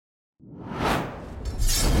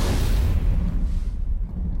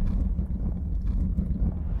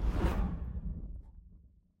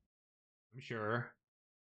sure.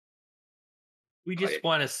 We just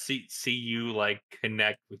want to see you like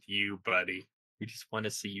connect with you, buddy. We just want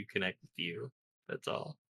to see you connect with you. That's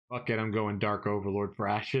all. Fuck it, I'm going Dark Overlord for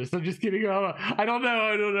Ashes. I'm just kidding. I don't know.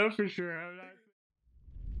 I don't know for sure. I'm not...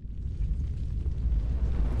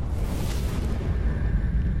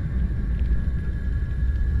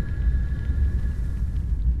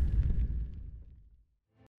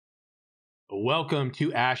 Welcome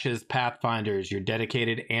to Ashes Pathfinders, your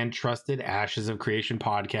dedicated and trusted Ashes of Creation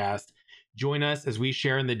podcast. Join us as we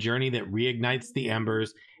share in the journey that reignites the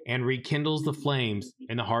embers and rekindles the flames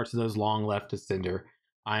in the hearts of those long left to cinder.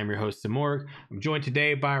 I am your host, Simurgh. I'm joined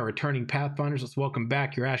today by our returning Pathfinders. Let's welcome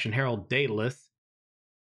back your Ashen Herald, Daedalus.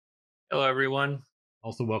 Hello, everyone.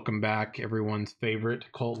 Also welcome back everyone's favorite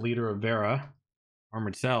cult leader of Vera,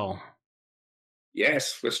 Armored Cell.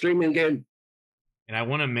 Yes, we're streaming again. And I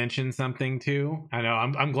want to mention something too. I know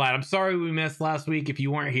I'm glad. I'm sorry we missed last week. If you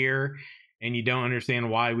weren't here and you don't understand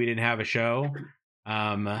why we didn't have a show,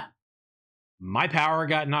 my power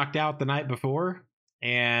got knocked out the night before,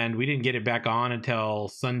 and we didn't get it back on until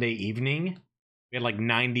Sunday evening. We had like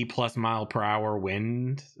 90 plus mile per hour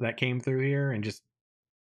wind that came through here and just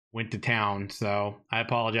went to town. So I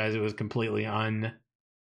apologize. It was completely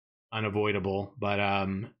unavoidable, but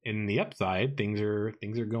in the upside, things are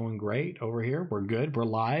going great over here. We're good. We're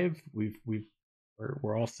live.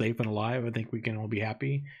 We're all safe and alive. I think we can all be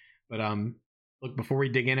happy. But look, before we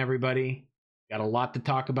dig in, everybody, got a lot to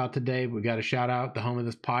talk about today. We got to shout out the home of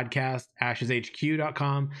this podcast,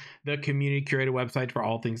 asheshq.com, the community curated website for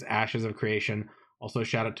all things Ashes of Creation. Also,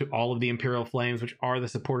 shout out to all of the Imperial Flames, which are the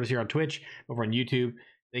supporters here on Twitch, over on YouTube.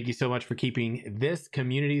 Thank you so much for keeping this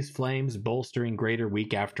community's flames bolstering greater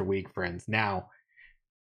week after week, friends. Now,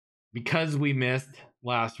 because we missed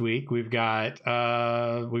last week, we've got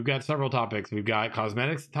several topics. We've got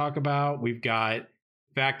cosmetics to talk about. We've got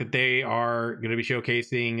the fact that they are going to be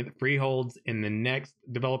showcasing the freeholds in the next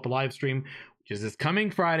developer live stream, which is this coming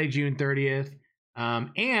Friday, June 30th.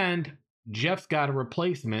 And Jeff's got a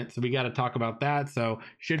replacement, so we got to talk about that. So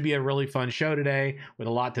should be a really fun show today with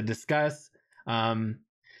a lot to discuss.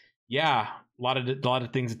 Yeah, a lot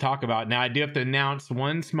of things to talk about. Now, I do have to announce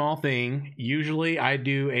one small thing. Usually, I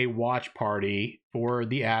do a watch party for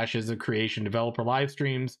the Ashes of Creation developer live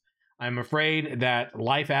streams. I'm afraid that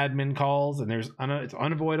life admin calls, and it's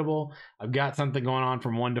unavoidable. I've got something going on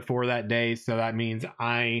from 1 to 4 that day, so that means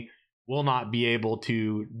I will not be able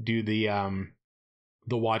to do the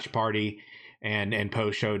watch party and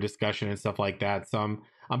post show discussion and stuff like that. So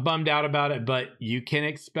I'm bummed out about it, but you can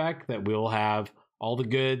expect that we'll have all the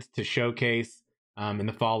goods to showcase in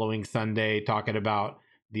the following Sunday, talking about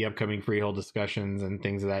the upcoming freehold discussions and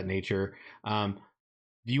things of that nature.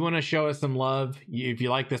 If you want to show us some love, if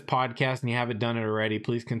you like this podcast and you haven't done it already,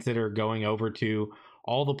 please consider going over to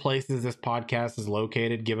all the places this podcast is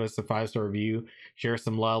located. Give us a 5-star review, share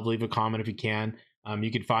some love, leave a comment if you can.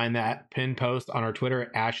 You can find that pinned post on our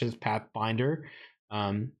Twitter, Ashes Pathfinder,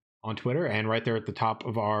 on Twitter, and right there at the top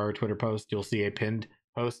of our Twitter post, you'll see a pinned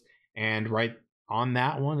post, and right on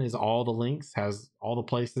that one is all the links, has all the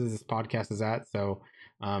places this podcast is at. So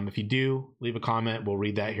if you do leave a comment, we'll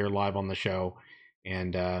read that here live on the show,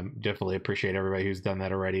 and definitely appreciate everybody who's done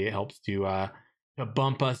that already. It helps to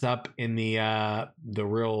bump us up in the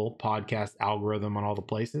real podcast algorithm on all the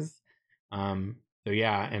places. So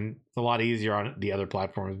yeah, and it's a lot easier on the other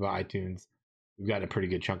platforms, but iTunes, we've got a pretty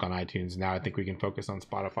good chunk on iTunes now. I think we can focus on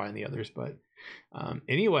Spotify and the others, but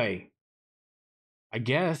anyway, I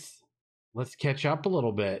guess let's catch up a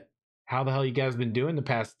little bit. How the hell you guys been doing the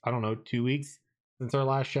past, 2 weeks since our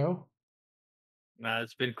last show?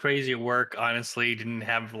 It's been crazy work, honestly. Didn't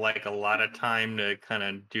have like a lot of time to kind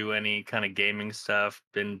of do any kind of gaming stuff.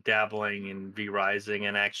 Been dabbling in V-Rising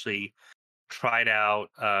and actually tried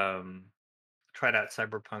out Cyberpunk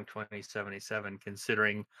 2077,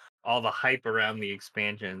 considering all the hype around the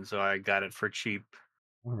expansion. So I got it for cheap.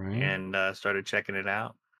 All right. And started checking it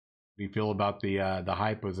out. Do you feel about the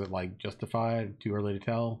hype? Was it like justified? Too early to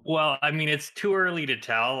tell? Well, I mean, it's too early to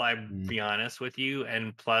tell. I'll be honest with you.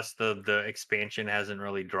 And plus, the expansion hasn't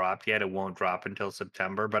really dropped yet. It won't drop until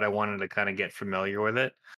September. But I wanted to kind of get familiar with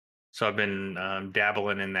it, so I've been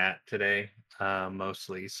dabbling in that today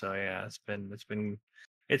mostly. So yeah,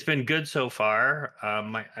 it's been good so far.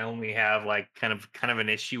 I only have like kind of an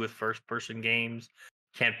issue with first person games.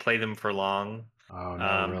 Can't play them for long. Oh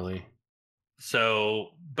no, really? So,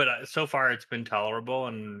 but so far it's been tolerable,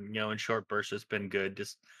 and in short bursts it's been good.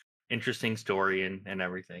 Just interesting story and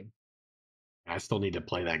everything. I still need to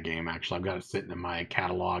play that game. Actually, I've got it sitting in my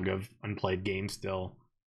catalog of unplayed games still.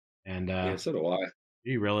 And yeah, so do I.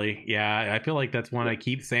 Do you really? Yeah, I feel like that's one I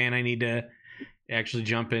keep saying I need to actually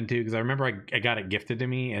jump into, because I remember I got it gifted to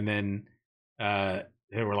me, and then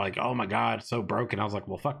they were like, "Oh my god, it's so broken." I was like,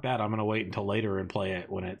 "Well, fuck that. I'm gonna wait until later and play it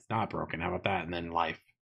when it's not broken. How about that?" And then life.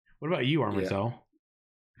 What about you, Armored Yeah, Cell?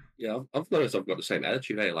 yeah. I've noticed I've got the same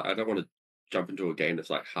attitude. Hey, like I don't want to jump into a game that's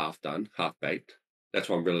like half done, half baked. That's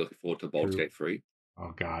why I'm really looking forward to Baldur's True. Gate 3.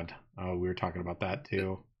 Oh god. Oh, we were talking about that Yeah,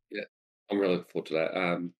 too. yeah. I'm really looking forward to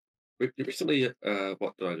that. Recently,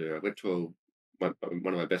 what did I do? I went to one of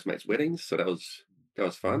my best mates' weddings, so that was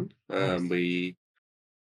Mhm. fun. Nice.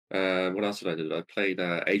 What else did I do? I played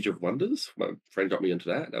Age of Wonders. My friend got me into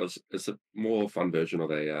that. It's a more fun version of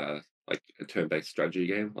like a turn-based strategy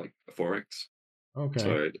game, like a 4X. Okay.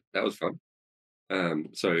 So that was fun.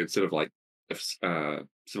 So instead of like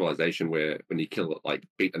Civilization, where when you kill like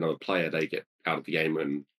beat another player, they get out of the game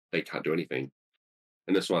and they can't do anything.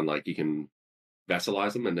 In this one, like you can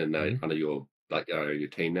vassalize them, and then they Mhm. under your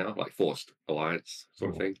team now, like forced alliance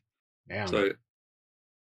sort of Cool. thing. Damn.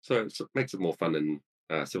 So it makes it more fun than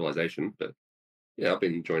Civilization. But yeah, I've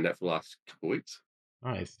been enjoying that for the last couple of weeks.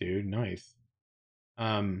 Nice, dude. Nice.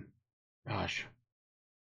 Um, gosh,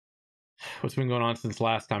 what's been going on since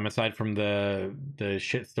last time? Aside from the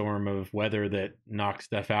shitstorm of weather that knocked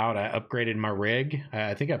stuff out, I upgraded my rig.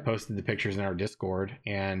 I think I posted the pictures in our Discord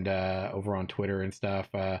and over on Twitter and stuff.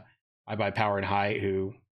 I buy Power and Height,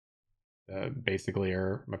 who basically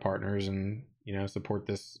are my partners and support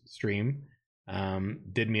this stream.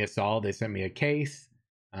 Did me a solid. They sent me a case.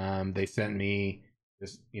 They sent me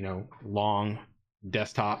this long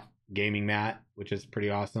desktop gaming mat, which is pretty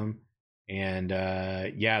awesome. And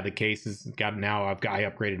yeah, the case has got now. I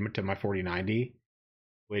upgraded to my 4090,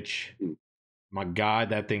 which Mm. my god,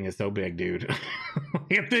 that thing is so big, dude.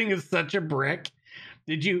 That thing is such a brick.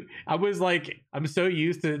 Did you? I was like, I'm so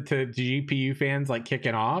used to GPU fans like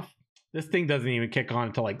kicking off. This thing doesn't even kick on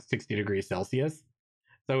until like 60 degrees Celsius.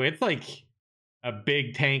 So it's like a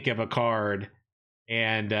big tank of a card.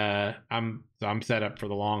 And I'm set up for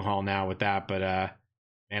the long haul now with that. But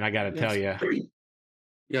man, I gotta tell Yes. you,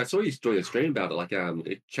 Yeah, I saw you doing a stream about it. Like,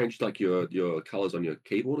 it changed like your colors on your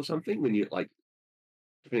keyboard or something when you like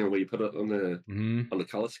depending on where you put it mm-hmm. on the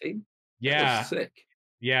color scheme. That was Yeah, sick.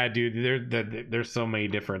 yeah, dude. There's so many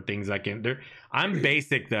different things I can. I'm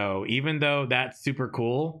basic though, even though that's super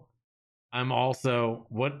cool. I'm also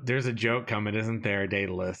what? There's a joke coming, isn't there,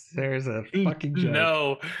 Daedalus? There's a fucking joke.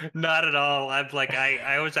 No, not at all. I'm like,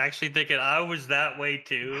 I was actually thinking I was that way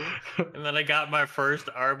too. And then I got my first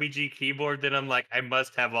RBG keyboard. Then I'm like, I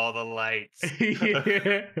must have all the lights.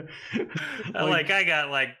 Yeah. Like, I got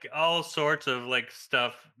like all sorts of like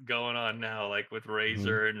stuff going on now, like with mhm,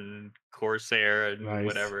 Razer and Corsair and nice.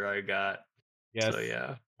 whatever I got. So Yes,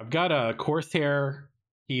 yeah. I've got a Corsair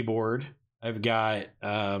keyboard. I've got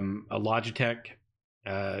a Logitech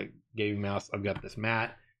gaming mouse. I've got this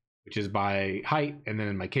mat, which is by height, and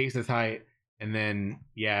then my case is height, and then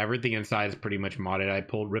yeah, everything inside is pretty much modded. I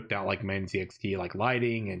ripped out like my NCXT like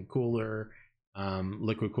lighting and cooler,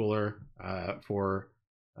 liquid cooler for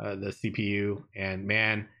the CPU, and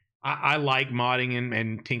man, I like modding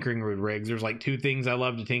and tinkering with rigs. There's like two things I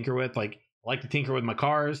love to tinker with. Like I like to tinker with my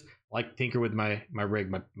cars. I like to tinker with my rig,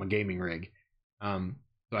 my gaming rig.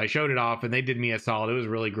 So I showed it off, and they did me a solid. It was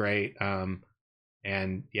really great.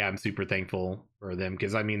 And yeah, I'm super thankful for them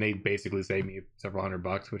because I mean they basically saved me several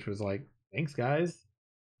 $100, which was like, thanks guys.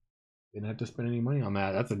 Didn't have to spend any money on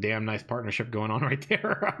that. That's a damn nice partnership going on right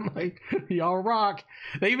there. I'm like, y'all rock.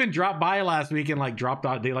 They even dropped by last week and like dropped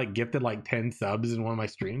out. They like gifted like 10 subs in one of my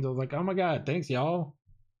streams. I was like, oh my god, thanks y'all.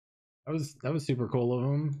 That was super cool of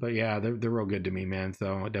them. But yeah, they're real good to me, man.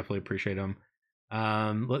 So I definitely appreciate them.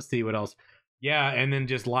 Let's see what else. Yeah, and then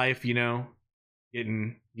just life,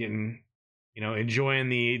 getting enjoying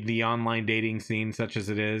the online dating scene such as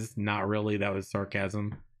it is. Not really. That was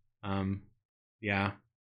sarcasm. Yeah.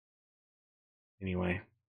 Anyway,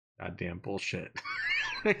 goddamn bullshit.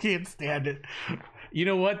 I can't stand it. You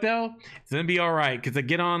know what though? It's gonna be all right because I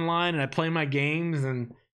get online and I play my games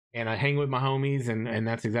and I hang with my homies and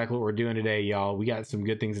that's exactly what we're doing today, y'all. We got some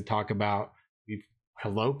good things to talk about. We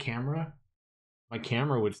hello camera. My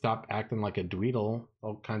camera would stop acting like a dweedle.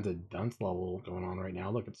 All kinds of dunce level going on right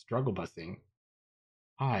now. Look, it's struggle busing.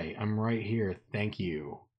 Hi, I'm right here. Thank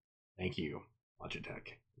you, Logitech.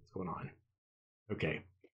 What's going on? Okay,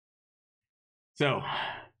 so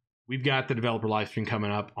we've got the developer live stream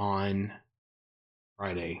coming up on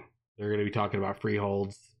Friday. They're going to be talking about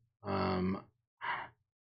freeholds. Um,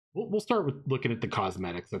 we'll start with looking at the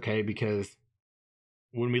cosmetics, okay? Because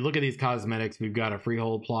when we look at these cosmetics, we've got a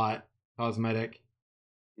freehold plot cosmetic.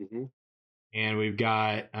 Hmm. And we've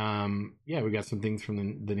got we got some things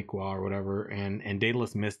from the Nikwa or whatever, and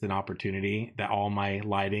Daedalus missed an opportunity that all my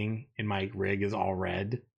lighting in my rig is all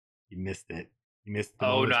red. You missed it. You missed the Oh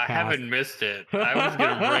no, moments I past. haven't missed it. I was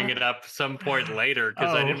gonna bring it up some point later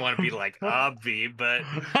because I Oh. didn't want to be like obvi, but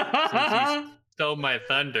since you stole my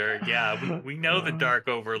thunder, yeah, we know the Dark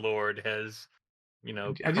Overlord has, I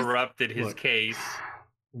just corrupted his look. case.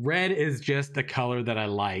 Red is just a color that I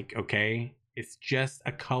like. Okay, it's just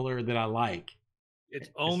a color that I like. It's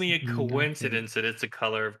It's only a nothing. coincidence that it's a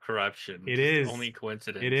color of corruption. It Just is. only a It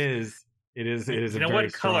coincidence. is. It is. It is a You know very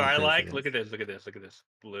what color strong I like? coincidence. Look at this. Look at this. Look at this.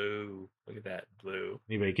 Blue. Look at that. Blue.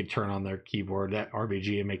 Anybody could turn on their keyboard that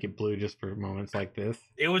RBG and make it blue just for moments like this.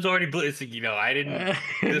 It was already blue. It's, I didn't.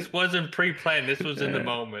 This wasn't pre-planned. This was in the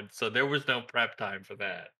moment, so there was no prep time for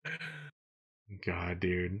that. God,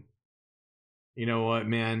 dude. You know what,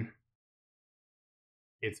 man?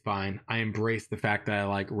 It's fine. I embrace the fact that I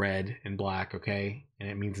like red and black, okay? And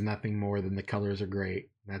it means nothing more than the colors are great.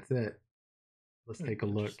 That's it. Let's take a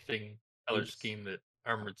look. Interesting color Oops. scheme that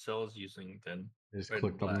Armored Cell is using. Then I just red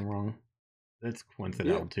and clicked on the black. wrong. That's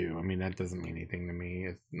coincidental too. I mean, that doesn't mean anything to me.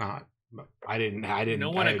 It's not. I didn't. You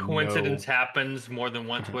know when I a had coincidence no. happens more than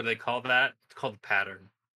once, what do they call that? It's called a pattern.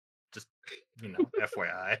 Just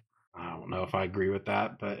FYI. I don't know if I agree with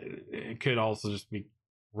that, but it could also just be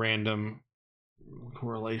random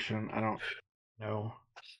correlation. I don't know.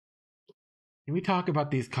 Can we talk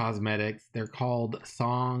about these cosmetics? They're called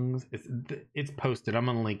songs. It's posted. I'm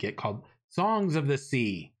gonna link it. Called Songs of the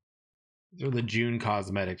Sea. These are the June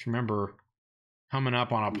cosmetics. Remember, coming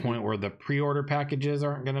up on a point where the pre-order packages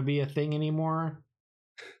aren't gonna be a thing anymore.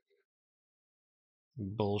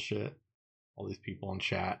 Bullshit. All these people in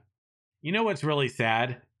chat. You know what's really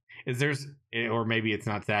sad is or maybe it's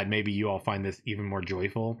not sad. Maybe you all find this even more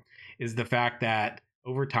joyful. Is the fact that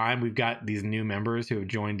over time we've got these new members who have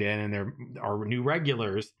joined in, and they're our new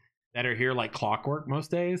regulars that are here like clockwork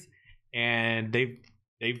most days, and they've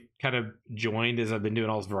kind of joined as I've been doing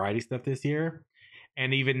all this variety stuff this year,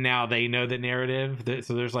 and even now they know the narrative.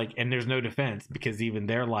 So there's and there's no defense because even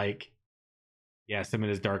they're like, yeah, some of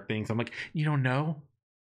his dark things. I'm like, you don't know,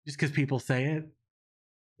 just because people say it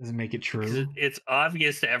doesn't make it true. It's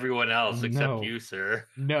obvious to everyone else except No. you, sir.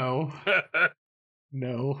 No.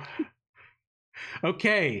 No.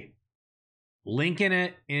 Okay. Linking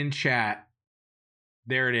it in chat.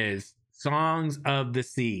 There it is. Songs of the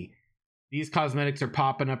Sea. These cosmetics are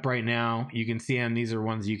popping up right now. You can see them. These are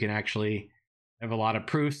ones you can actually have a lot of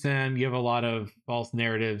proofs in. You have a lot of false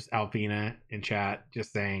narratives, Alfina, in chat.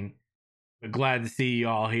 Just saying. But glad to see you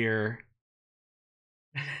all here.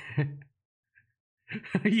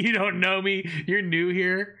 You don't know me. You're new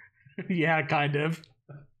here. Yeah, kind of.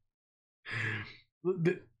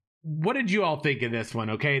 What did you all think of this one?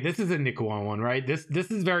 Okay, this is a Nikwan one, right? This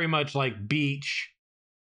is very much like beach,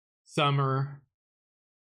 summer.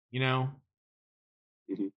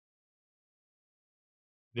 Mm-hmm.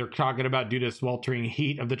 They're talking about due to sweltering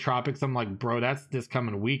heat of the tropics. I'm like, bro, that's this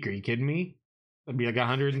coming week. Are you kidding me? It'll be like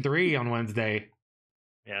 103 on Wednesday.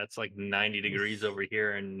 Yeah, it's like 90 degrees over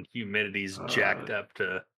here, and humidity's jacked up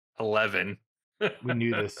to 11. We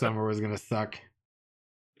knew this summer was gonna suck.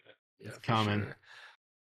 Yeah, It's coming. Sure.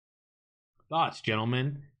 Thoughts,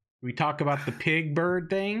 gentlemen? Can we talk about the pig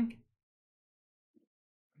bird thing?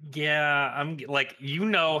 Yeah, I'm like,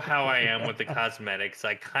 how I am with the cosmetics.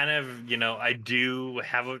 I kind of, I do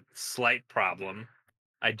have a slight problem.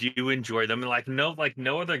 I do enjoy them. And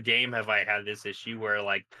no other game have I had this issue where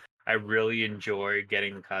I really enjoy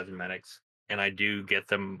getting the cosmetics, and I do get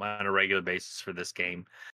them on a regular basis for this game.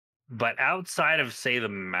 But outside of say the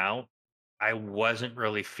mount, I wasn't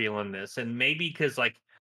really feeling this. And maybe because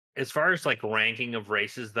as far as ranking of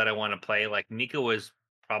races that I want to play, Nico is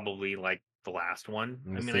probably the last one.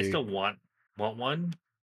 I mean, I still want one.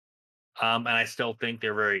 And I still think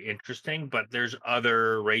they're very interesting, but there's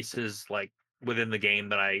other races within the game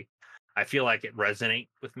that I feel like it resonate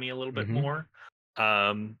with me a little bit more.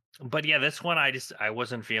 But yeah, this one I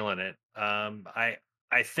wasn't feeling it. I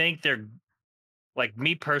think they're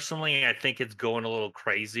me personally, I think it's going a little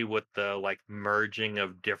crazy with the merging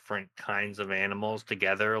of different kinds of animals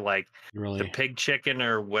together, like the pig chicken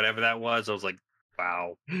or whatever that was. I was like,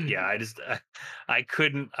 wow, yeah, I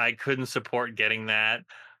couldn't support getting that.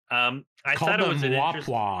 I thought it was an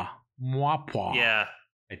interesting. Mwapwa.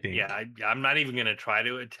 I think. Yeah, I'm not even gonna try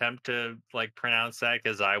to attempt to pronounce that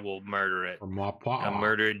because I will murder it. I'm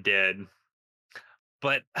murdered dead.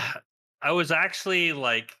 But I was actually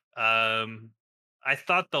I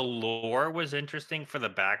thought the lore was interesting for the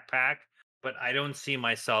backpack, but I don't see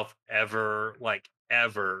myself ever.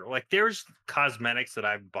 There's cosmetics that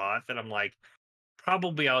I've bought that I'm like,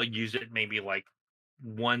 probably I'll use it maybe like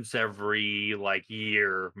once every like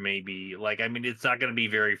year, maybe. Like, I mean, it's not going to be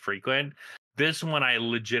very frequent. This one, I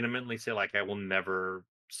legitimately say, like, I will never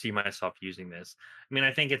see myself using this. I mean,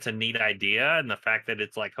 I think it's a neat idea, and the fact that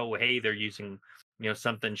it's like, oh, hey, they're using,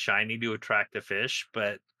 something shiny to attract a fish.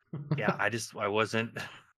 But yeah, I wasn't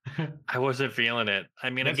feeling it. I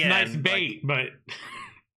mean, That's nice again, like, bait, but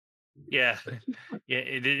yeah, yeah,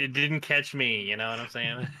 it didn't catch me. You know what I'm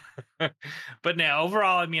saying? But now,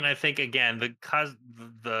 overall, I mean, I think again,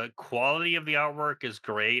 the quality of the artwork is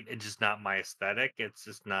great. It's just not my aesthetic. It's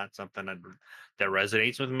just not something that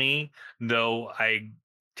resonates with me. Though I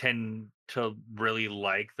tend to really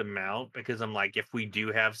like the mount because I'm like, if we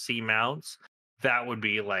do have sea mounts, that would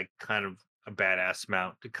be like kind of a badass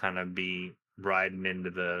mount to kind of be riding into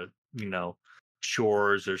the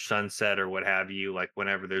shores or sunset or what have you, like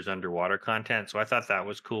whenever there's underwater content. So I thought that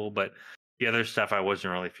was cool, but the other stuff I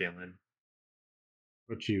wasn't really feeling.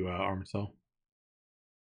 what you Armacell?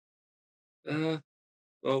 Uh,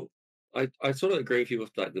 well, I sort of agree with you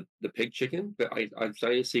with like the pig chicken, but I'm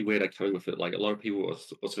starting to see where they're coming with it. Like a lot of people are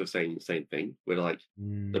also saying the same thing, where like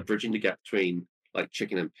they're bridging the gap between like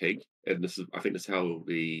chicken and pig, and I think this is how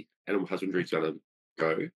the animal husbandry is going to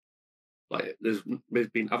go. Like there's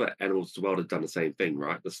been other animals as well that have done the same thing,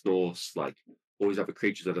 right? The snorts, like all these other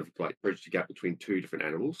creatures that have like bridged the gap between two different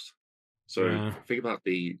animals. So Yeah. think about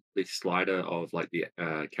the slider of like the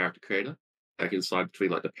character creator. They can slide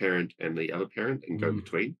between like the parent and the other parent and go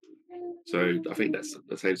between. So I think that's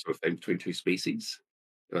the same sort of thing between two species.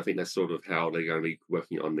 And I think that's sort of how they're going to be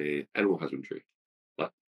working on their animal husbandry.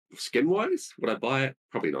 But skin wise, would I buy it?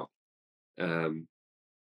 Probably not. Um,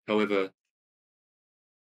 However,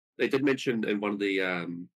 they did mention in one of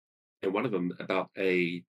them about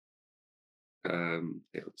a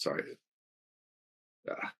sorry.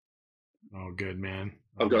 Ah, Oh, good man.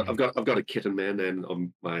 I've got a kitten, man,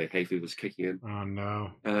 and my hay fever's kicking in. Oh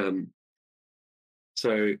no.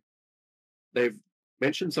 So they've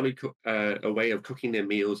mentioned something, a way of cooking their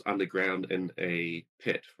meals underground in a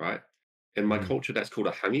pit, right? In my culture, that's called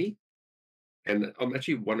a hangi. And I'm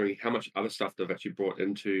actually wondering how much other stuff they've actually brought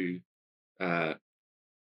into uh,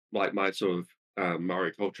 like my sort of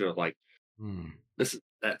Maori culture. Like this,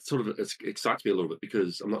 that sort of excites me a little bit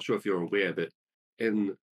because I'm not sure if you're aware, but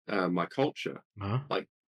in my culture, Huh? like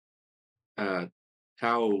uh,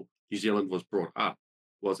 how New Zealand was brought up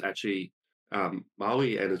was actually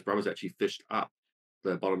Maui and his brothers actually fished up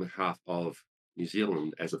the bottom half of New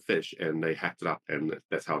Zealand as a fish, and they hacked it up, and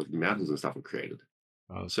that's how the mountains and stuff were created.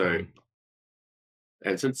 Oh, that's So, fun.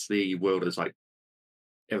 and since the world is like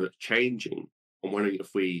ever changing, I'm wondering if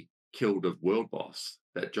we kill the world boss,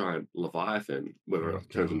 that giant leviathan, whether Oh it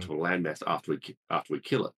turns god. into a landmass after we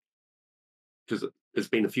kill it, because there's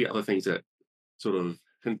been a few other things that sort of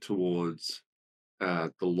hint towards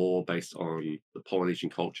the lore based on the Polynesian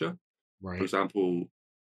culture. For Right. example,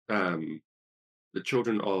 the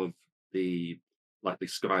children of the the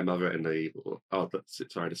Sky Mother and the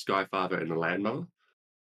Sky Father and the Land Mother,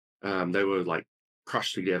 they were like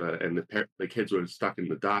crushed together, and the kids were stuck in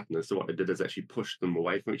the darkness. So what they did is actually push them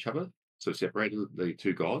away from each other, so separated the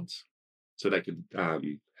two gods, so they could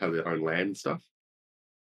have their own land and stuff.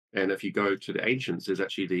 And if you go to the ancients, there's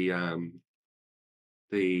actually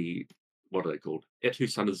the what are they called? It who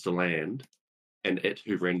sunders the land, and it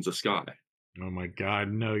who rends the sky. Oh my god,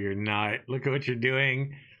 no, you're not. Look at what you're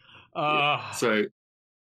doing. Yeah. So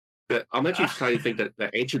but I'm actually starting to think that the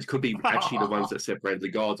ancients could be actually the ones that separated the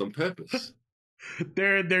gods on purpose.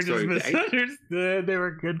 They're just So misunderstood. They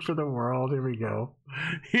were good for the world. Here we go.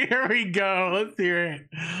 Here we go. Let's hear it.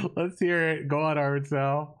 Let's hear it. Go on, Armacell.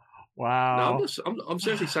 no, Wow. I'm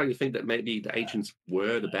seriously starting to think that maybe the ancients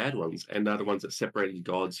were the bad ones, and they're the ones that separated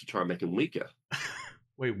gods to try and make them weaker.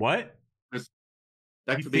 Wait, what? 'Cause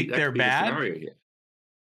You think that they're could be the bad? scenario here.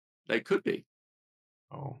 They could be,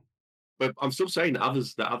 Oh. but I'm still saying the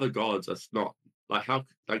other gods are not like how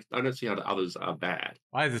like I don't see how the others are bad.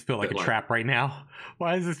 Why does this feel like But a like trap right now?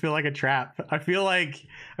 Why does this feel like a trap? I feel like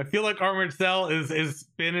Armored Cell is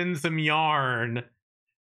spinning some yarn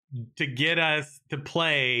to get us to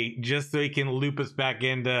play just so he can loop us back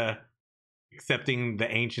into accepting the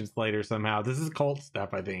ancients later somehow. This is cult stuff,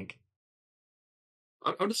 I think.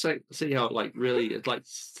 I'm just saying, see how like really it's like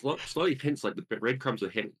slowly hints like the breadcrumbs are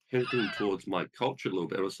hinting towards my culture a little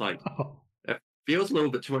bit. It was like Oh, it feels a little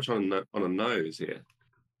bit too much on a nose here.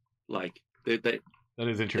 Like that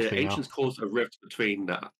is the interesting, though. ancients caused a rift between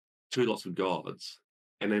two lots of gods,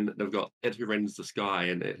 and then they've got it who rends the sky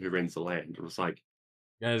and it who rends the land. It was like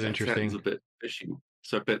That is that sounds interesting. a bit fishy.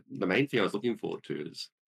 So, but the main thing I was looking forward to is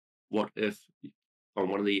what if on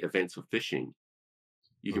one of the events of fishing,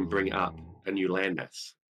 you can bring up a new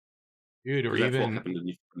landmass. Dude, or That's what even happened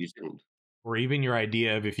in New Zealand. or even your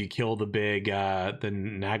idea of if you kill the big the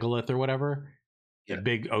Nagalith or whatever, the Yeah.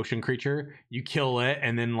 big ocean creature, you kill it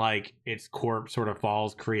and then like its corpse sort of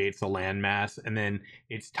falls, creates a landmass, and then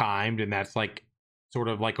it's timed, and that's like sort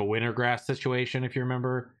of like a Wintergrass situation, if you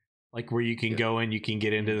remember, like where you can go in, you can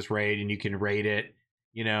get into this raid and you can raid it,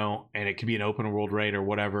 you know, and it could be an open world raid or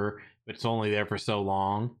whatever, but it's only there for so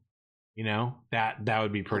long, you know, that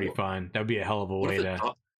would be pretty fun. That would be a hell of a way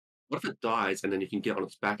to. What if it dies and then you can get on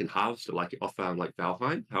its back and harvest it like off like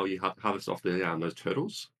Valheim? How you harvest off the those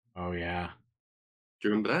turtles? Oh yeah. Do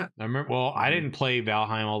you remember that? I remember. Well, I didn't play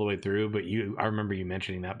Valheim all the way through, but I remember you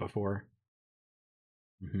mentioning that before.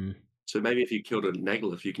 Mm-hmm. So maybe if you killed a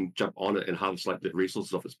Nagalith, you can jump on it and harvest like the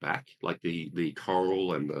resources off its back, like the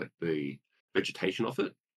coral and the vegetation off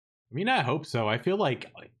it. I mean, I hope so. I feel like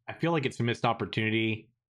it's a missed opportunity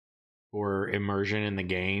for immersion in the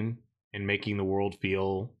game and making the world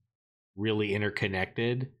feel really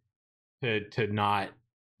interconnected to not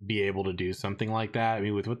be able to do something like that. I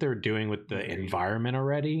mean, with what they're doing with the environment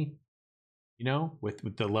already, you know,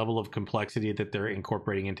 with the level of complexity that they're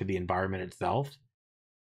incorporating into the environment itself,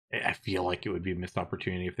 I feel like it would be a missed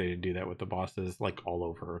opportunity if they didn't do that with the bosses like all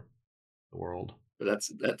over the world. But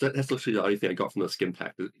that's literally the only thing I got from the skin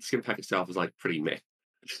pack. The skin pack itself is like pretty meh.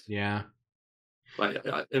 Yeah. Like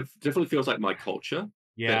it definitely feels like my culture.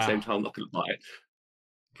 Yeah. But at the same time, I'm not going to buy it.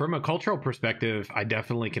 From a cultural perspective, I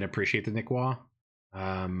definitely can appreciate the Nikwa.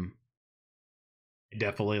 I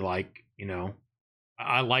definitely like, you know,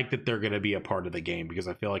 I like that they're going to be a part of the game because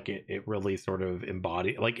I feel like it really sort of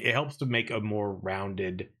like it helps to make a more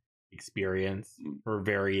rounded experience for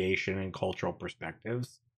variation and cultural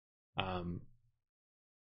perspectives. But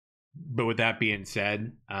with that being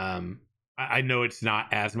said, I know it's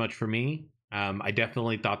not as much for me. I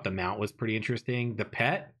definitely thought the mount was pretty interesting. The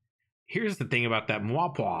pet, here's the thing about that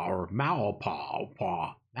Mwapwa or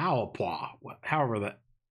Maopa, however that.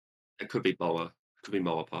 It could be Boa. It could be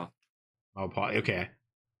Moapa. Maopa, okay.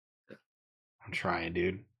 I'm trying,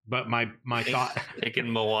 dude. But my thought. Taking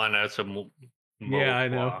Moana some. Yeah, I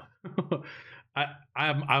know.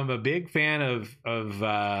 I'm a big fan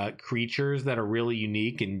of creatures that are really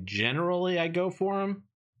unique, and generally I go for them.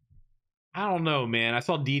 I don't know, man. I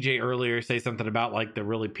saw DJ earlier say something about like the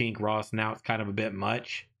really pink Ross. Now it's kind of a bit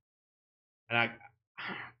much, and I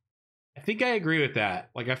think I agree with that.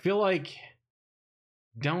 Like I feel like,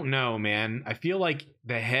 don't know, man. I feel like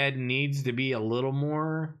the head needs to be a little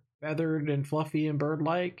more feathered and fluffy and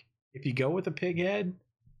bird-like. If you go with a pig head,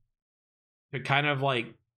 to kind of like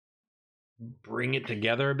bring it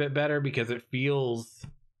together a bit better, because it feels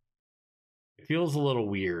a little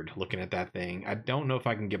weird looking at that thing. I don't know if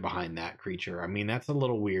I can get behind that creature. I mean, that's a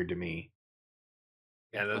little weird to me.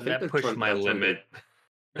 Yeah, that pushed my limit.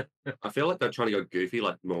 I feel like they're trying to go goofy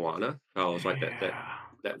like Moana. Oh, it's like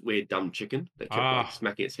that weird dumb chicken that kept like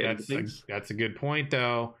smacking its head into things. That's a good point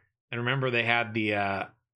though. And remember they had the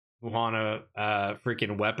Moana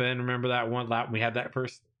freaking weapon. Remember that one? We had that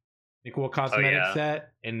first Nikwa cosmetic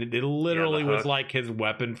set, and it literally was like his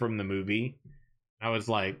weapon from the movie. I was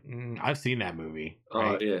like, I've seen that movie.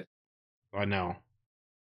 Right? Oh yeah, I know.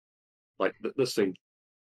 Like this thing.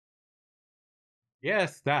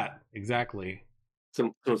 Yes, that exactly.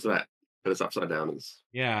 Similar to that, but it's upside down. It's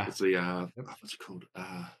the what's it called?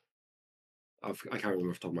 I can't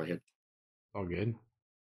remember off the top of my head. All good.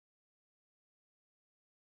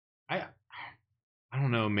 I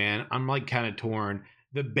don't know, man. I'm like kind of torn.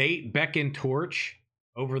 The bait beckon torch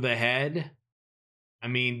over the head. I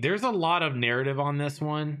mean, there's a lot of narrative on this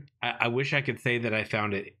one. I wish I could say that I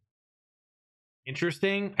found it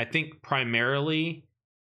interesting. I think primarily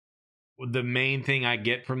the main thing I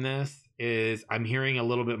get from this is I'm hearing a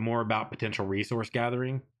little bit more about potential resource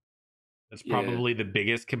gathering. That's probably the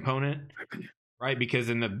biggest component, right? Because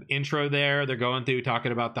in the intro there, they're going through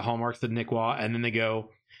talking about the hallmarks of Nikwa, and then they go,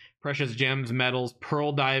 precious gems, metals,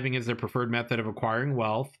 pearl diving is their preferred method of acquiring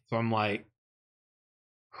wealth. So I'm like,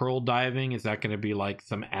 pearl diving, is that going to be like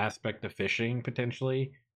some aspect of fishing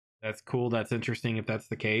potentially? That's cool. That's interesting if that's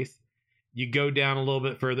the case. You go down a little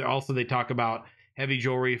bit further. Also, they talk about heavy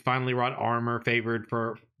jewelry, finely wrought armor favored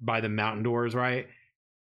by the mountain doors, right?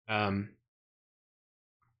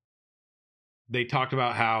 They talked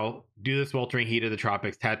about how, due to the sweltering heat of the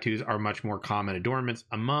tropics, tattoos are much more common adornments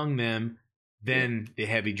among them than the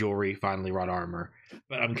heavy jewelry, finely wrought armor.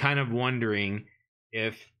 But I'm kind of wondering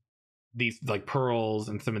if these like pearls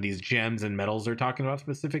and some of these gems and metals they're talking about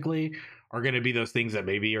specifically are going to be those things that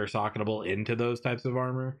maybe are socketable into those types of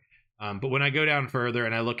armor. But when I go down further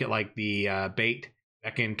and I look at like the bait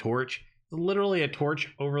beckon torch, it's literally a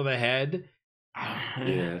torch over the head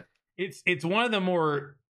Yeah. It's one of the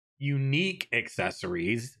more unique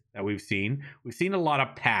accessories that we've seen. We've seen a lot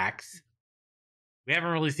of packs. We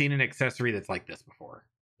haven't really seen an accessory that's like this before.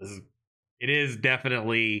 It is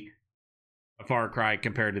definitely a far cry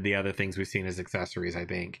compared to the other things we've seen as accessories, I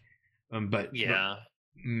think. But Yeah.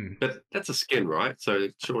 But that's a skin, right? So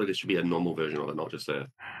surely there should be a normal version of it, not just a.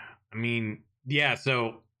 I mean, yeah.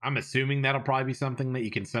 So I'm assuming that'll probably be something that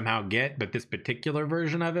you can somehow get, but this particular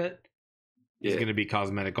version of it is Yeah. going to be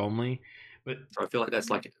cosmetic only. But So I feel like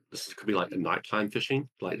this could be like a nighttime fishing,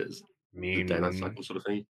 like there's I the day-night mean, cycle sort of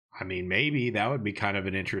thing. maybe that would be kind of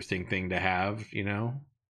an interesting thing to have, to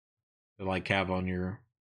like have on your,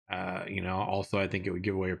 also I think it would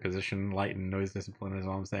give away your position, light and noise discipline is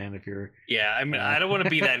all I'm saying. If you're, Yeah, I mean, I don't want to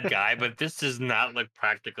be that guy, but this does not look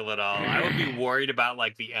practical at all. I would be worried about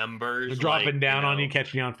like the embers dropping down on you, know,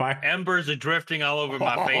 catching you on fire. embers are drifting all over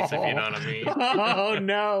my face, if you know what I mean. Oh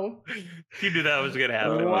no! You knew that was gonna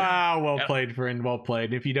happen. Wow, well played, friend. Well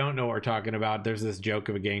played. If you don't know what we're talking about, there's this joke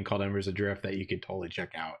of a game called Embers Adrift that you could totally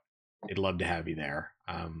check out. I'd love to have you there.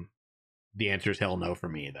 The answer is hell no for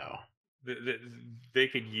me, though. They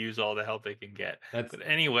could use all the help they can get. That's But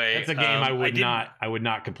anyway, that's a game I would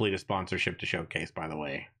not complete a sponsorship to showcase. By the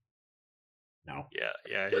way, no.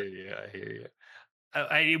 Yeah, I hear you. I hear you.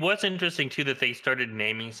 It was interesting too that they started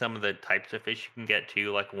naming some of the types of fish you can get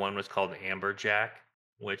too. Like one was called amberjack,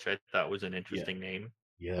 which I thought was an interesting name.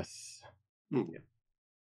 Yes. Hmm.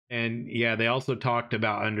 And yeah, they also talked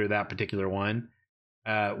about under that particular one,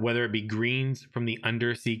 whether it be greens from the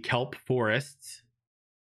undersea kelp forests,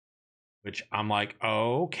 which I'm like,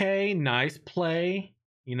 okay, nice play.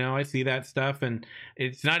 I see that stuff, and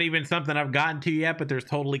it's not even something I've gotten to yet, but there's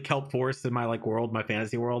totally kelp forests in my world, my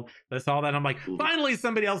fantasy world. I saw that. I'm like, finally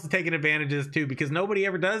somebody else is taking advantages too, because nobody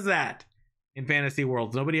ever does that in fantasy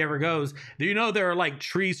worlds. Nobody ever goes, there are like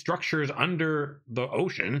tree structures under the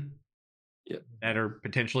ocean that are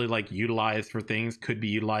potentially utilized for things, could be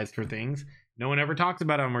utilized for things. No one ever talks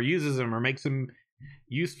about them or uses them or makes them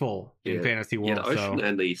useful in fantasy world. Yeah, the ocean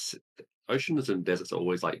and the oceans and deserts are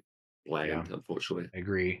always bland, unfortunately. I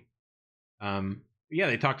agree.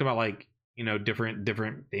 They talked about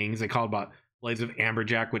different things. They called about blades of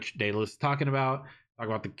amberjack, which Daedalus is talking about. Talk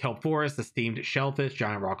about the kelp forest, the steamed shellfish,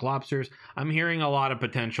 giant rock lobsters. I'm hearing a lot of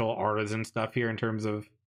potential artisan stuff here in terms of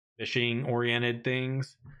fishing oriented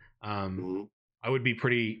things. I would be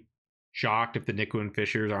pretty shocked if the Nikuin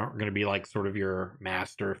fishers aren't going to be sort of your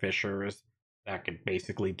master fishers that could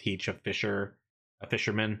basically teach a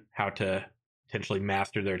fisherman how to potentially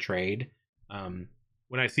master their trade.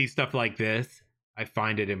 When I see stuff like this, I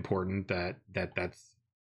find it important that's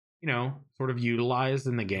sort of utilized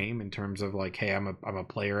in the game in terms of hey, I'm a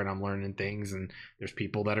player and I'm learning things, and there's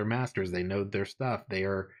people that are masters. They know their stuff. They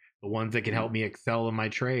are the ones that can help me excel in my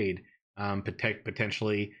trade.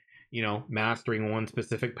 Potentially, mastering one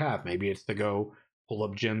specific path. Maybe it's to go pull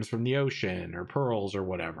up gems from the ocean or pearls or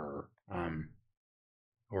whatever.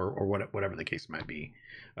 Or whatever the case might be,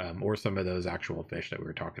 or some of those actual fish that we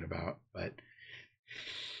were talking about. But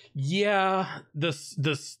yeah,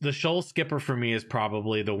 the shoal skipper for me is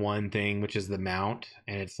probably the one thing, which is the mount,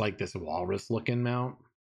 and it's like this walrus looking mount,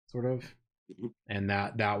 sort of. And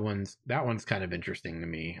that one's kind of interesting to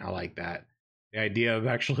me. I like that. The idea of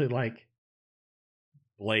actually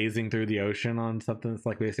blazing through the ocean on something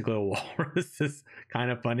that's basically a walrus is kind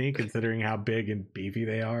of funny considering how big and beefy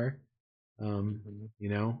they are.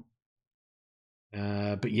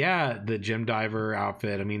 But yeah, the gem diver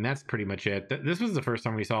outfit, that's pretty much it. This was the first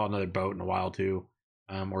time we saw another boat in a while too,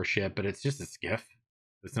 or ship, but it's just a skiff.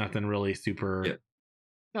 It's nothing really super,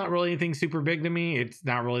 not really anything super big to me. It's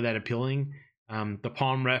not really that appealing. The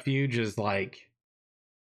Palm Refuge is I'm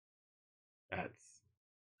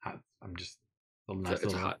just a nice it's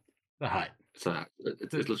little a hut. The hut. It's a hut.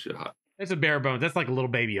 It's literally a hut. It's a bare bones. That's like a little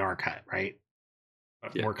baby ark hut, right?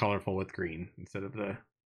 More colorful with green instead of the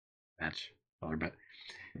match color. But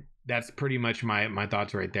that's pretty much my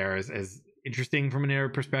thoughts right there. As interesting from an era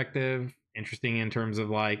perspective, interesting in terms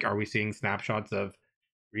of are we seeing snapshots of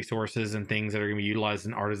resources and things that are going to be utilized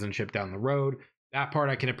in artisanship down the road? That part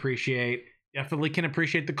I can appreciate. Definitely can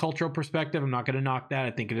appreciate the cultural perspective. I'm not going to knock that.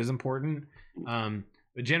 I think it is important.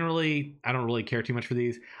 But generally, I don't really care too much for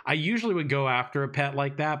these. I usually would go after a pet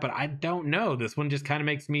like that, but I don't know. This one just kind of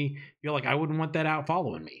makes me feel like I wouldn't want that out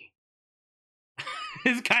following me.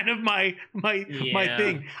 It's kind of my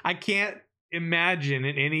thing. I can't imagine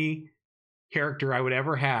in any character I would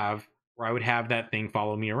ever have where I would have that thing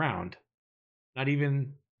follow me around. Not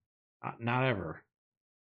ever.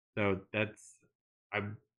 So I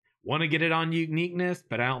want to get it on uniqueness,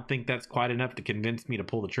 but I don't think that's quite enough to convince me to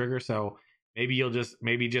pull the trigger. So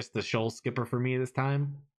maybe just the shoal skipper for me this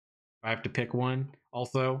time. I have to pick one.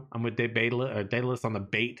 Also, I'm with Daedalus on the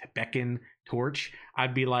bait beckon torch.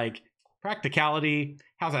 I'd be like, practicality.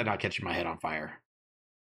 How's that not catching my head on fire?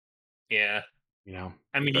 Yeah. You know,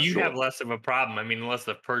 I mean, That's you short. have less of a problem. I mean, unless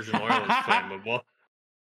the Persian oil is flammable.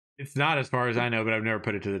 it's not as far as I know, but I've never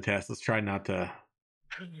put it to the test. Let's try not to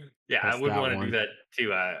Yeah, I test would that want to do one. that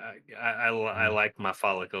too. I like my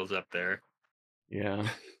follicles up there. Yeah.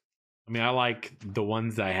 I mean, I like the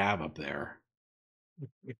ones I have up there,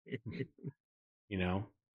 you know,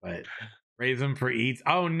 but raise them for eats.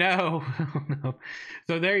 Oh no. Oh, no.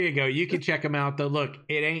 So there you go. You can check them out though. Look,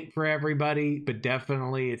 it ain't for everybody, but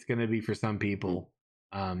definitely it's going to be for some people.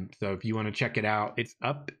 So if you want to check it out, it's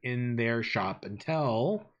up in their shop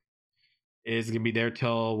until it's going to be there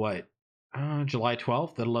till what? July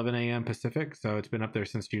 12th at 11 a.m. Pacific. So it's been up there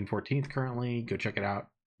since June 14th currently. Go check it out.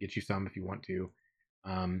 Get you some if you want to.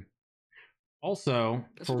 Also,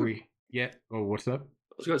 That's before good. we oh, what's up?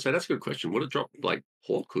 I was going to say that's a good question. Would it drop like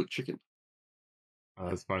pork or chicken? Oh,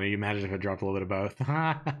 that's funny. Imagine if it dropped a little bit of both.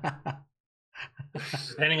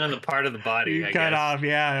 Depending on the part of the body, You I cut guess. off,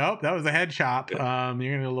 yeah. Oh, that was a head chop. Yeah.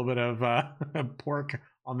 You're gonna get a little bit of pork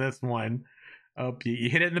on this one. Oh, you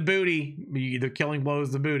hit it in the booty. The killing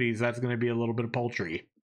blows the booties. That's gonna be a little bit of poultry.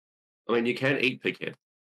 I mean, you can eat pig head.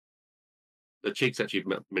 The cheek's actually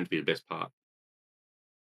meant to be the best part.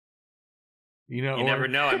 You know, You or never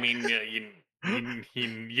know. I mean,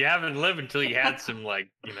 you haven't lived until you had some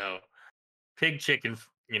pig chicken,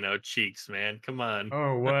 cheeks, man. Come on.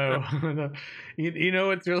 oh whoa. You know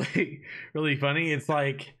what's really really funny? It's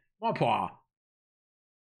like paw,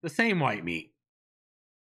 the same white meat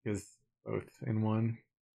because both in one.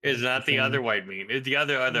 It's not the other white meat. It's the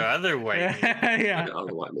other white meat. Yeah. The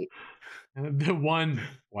other white meat. The one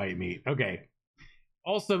white meat. Okay.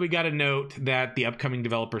 Also, we got a note that the upcoming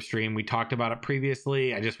developer stream, we talked about it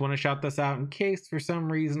previously. I just want to shout this out in case for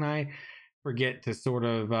some reason I forget to sort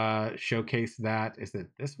of showcase that. Is it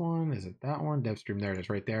this one? Is it that one? Dev stream, there it is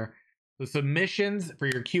right there. The submissions for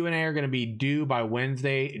your Q&A are going to be due by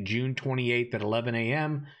Wednesday, June 28th at 11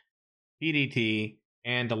 a.m. PDT.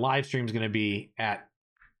 And the live stream is going to be at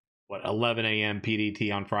 11 a.m.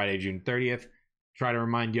 PDT on Friday, June 30th. Try to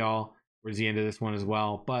remind y'all towards the end of this one as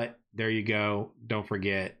well. But there you go. Don't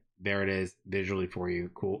forget. There it is visually for you.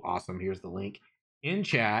 Cool. Awesome. Here's the link in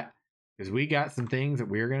chat because we got some things that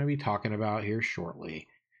we're going to be talking about here shortly.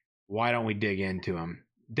 Why don't we dig into them?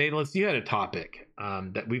 Daedalus, you had a topic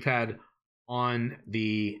that we've had on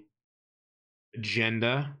the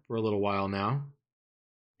agenda for a little while now.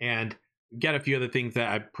 And we've got a few other things that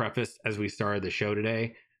I prefaced as we started the show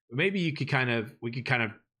today. But maybe we could kind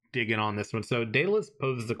of dig in on this one. So Daedalus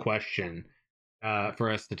poses a question for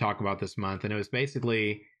us to talk about this month, and it was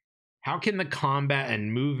basically, how can the combat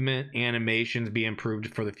and movement animations be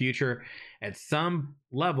improved for the future? At some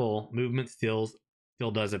level, movement still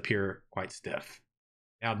does appear quite stiff.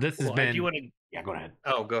 Now, this has been. Yeah, go ahead.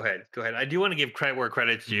 Oh, go ahead. I do want to give credit where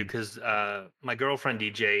credit's due because my girlfriend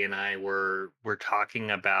DJ and I were talking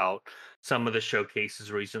about some of the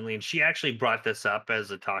showcases recently, and she actually brought this up as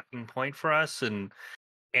a talking point for us. And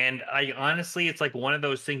I honestly, it's like one of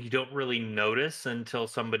those things you don't really notice until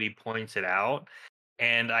somebody points it out.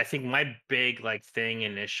 And I think my big thing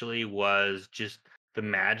initially was just the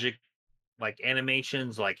magic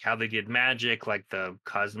animations, like how they did magic, like the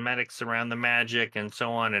cosmetics around the magic and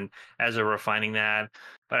so on, and as they're refining that.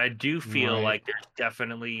 But I do feel like there's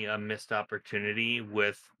definitely a missed opportunity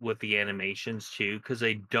with the animations too, because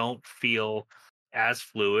they don't feel as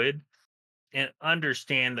fluid, and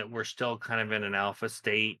understand that we're still kind of in an alpha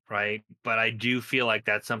state, right? But I do feel like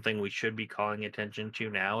that's something we should be calling attention to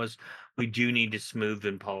now, is we do need to smooth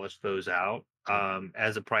and polish those out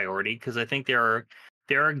as a priority, because I think there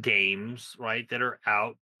are games, right, that are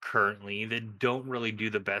out currently that don't really do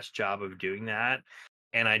the best job of doing that.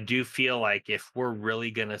 And I do feel like if we're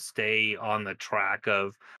really going to stay on the track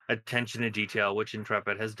of attention to detail, which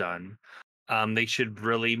Intrepid has done, they should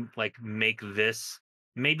really make this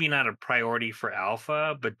maybe not a priority for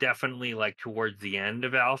alpha, but definitely towards the end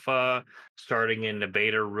of alpha, starting into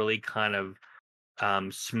beta, really kind of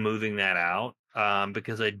smoothing that out.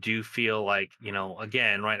 Because I do feel like,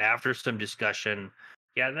 again, right after some discussion,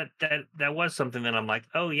 yeah, that was something that I'm like,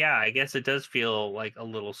 oh yeah, I guess it does feel like a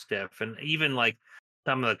little stiff. And even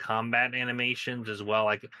some of the combat animations as well.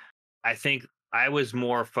 I think I was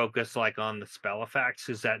more focused on the spell effects,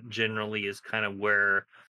 because that generally is kind of where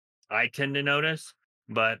I tend to notice.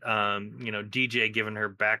 But DJ, given her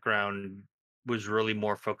background, was really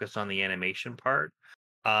more focused on the animation part.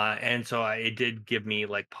 And so it did give me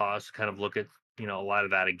pause to kind of look at a lot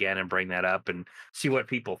of that again and bring that up and see what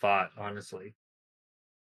people thought. Honestly,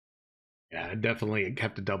 Yeah, I definitely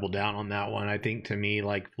have to double down on that one. I think to me,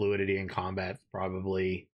 like fluidity in combat's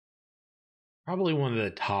probably one of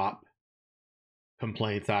the top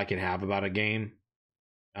complaints I can have about a game.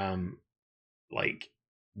 Um, like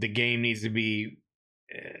the game needs to be,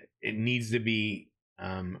 it needs to be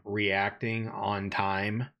reacting on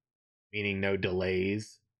time, meaning no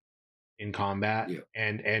delays in combat. Yeah.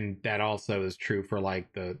 And that also is true for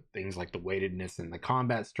like the things like the weightedness and the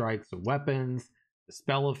combat strikes, the weapons, the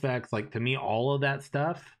spell effects. Like to me, all of that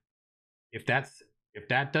stuff, if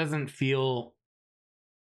that doesn't feel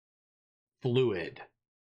fluid,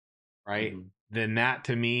 right? Mhm. Then that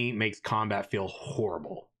to me makes combat feel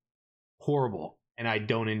horrible, and I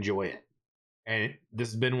don't enjoy it. And this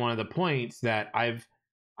has been one of the points that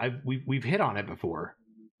we've hit on it before.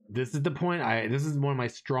 This is the point. This is one of my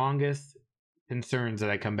strongest concerns that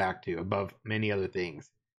I come back to above many other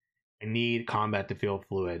things. I need combat to feel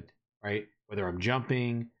fluid, right? Whether I'm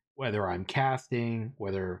jumping, whether I'm casting,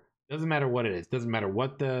 whether doesn't matter what it is, doesn't matter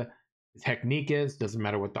what the technique is, doesn't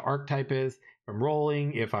matter what the archetype is. If I'm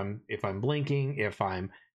rolling, if I'm blinking, if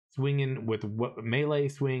I'm swinging with what melee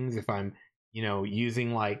swings, if I'm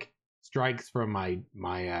using like strikes from my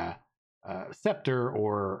scepter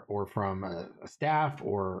or from a staff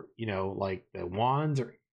or like the wands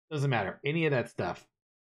or doesn't matter any of that stuff.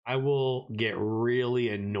 I will get really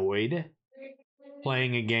annoyed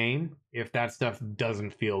playing a game if that stuff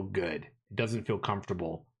doesn't feel good. It doesn't feel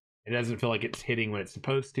comfortable. It doesn't feel like it's hitting when it's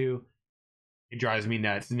supposed to. It drives me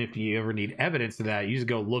nuts. And if you ever need evidence of that, you just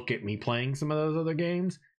go look at me playing some of those other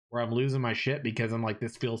games where I'm losing my shit because I'm like,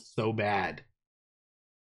 this feels so bad.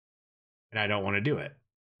 And I don't want to do it.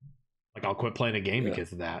 Like, I'll quit playing a game Yeah.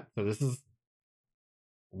 because of that. So, this is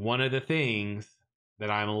one of the things that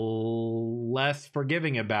I'm less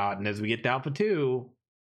forgiving about. And as we get to Alpha 2,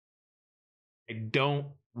 I don't,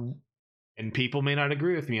 and people may not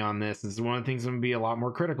agree with me on this. This is one of the things I'm going to be a lot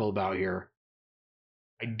more critical about here.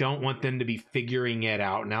 I don't want them to be figuring it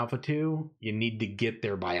out in Alpha 2. You need to get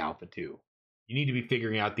there by Alpha 2. You need to be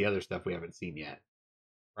figuring out the other stuff we haven't seen yet,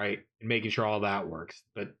 right? And making sure all that works.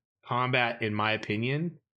 But combat, in my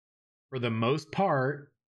opinion, for the most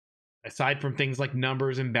part, aside from things like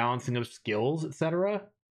numbers and balancing of skills, etc.,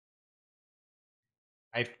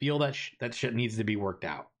 I feel that that shit needs to be worked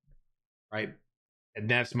out, right? And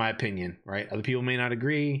that's my opinion, right? Other people may not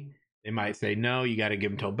agree. They might say, no, you got to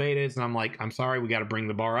give them till betas. And I'm like, I'm sorry, we got to bring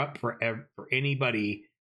the bar up for anybody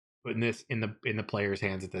putting this in the player's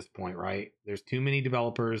hands at this point, right? There's too many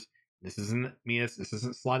developers. This isn't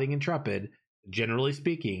sliding intrepid. Generally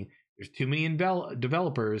speaking, there's too many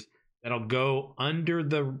developers that'll go under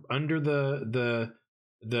the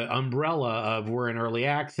umbrella of we're in early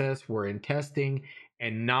access, we're in testing,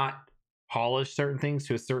 and not polish certain things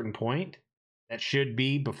to a certain point that should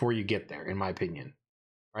be before you get there, in my opinion.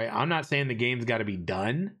 Right? I'm not saying the game's got to be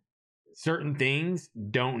done. Certain things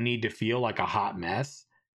don't need to feel like a hot mess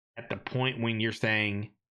at the point when you're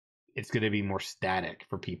saying it's going to be more static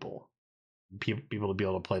for people to be able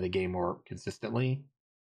to play the game more consistently.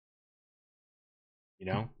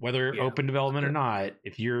 Whether Yeah. open development or Yeah. not,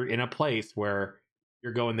 if you're in a place where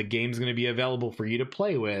you're going, the game's going to be available for you to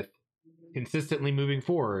play with consistently moving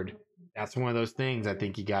forward. That's one of those things I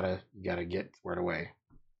think you gotta get squared away.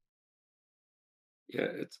 Yeah,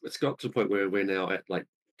 it's got to the point where we're now at like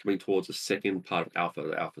coming towards the second part of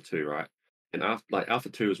Alpha 2, right? And Alpha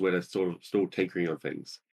 2 is where they're sort of still tinkering on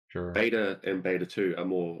things. Sure. Beta and Beta 2 are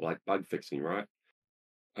more like bug fixing, right?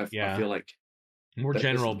 I feel like more this is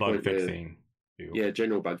general the bug point where, fixing too. yeah,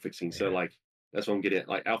 general bug fixing. So Yeah. like that's what I'm getting at.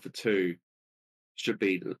 Like Alpha 2 should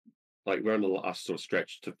be like we're on the last sort of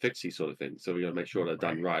stretch to fix these sort of things. So we got to make sure they're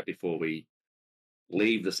done right before we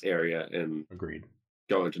leave this area and Agreed.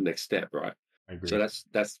 go into the next step, right? I agree. So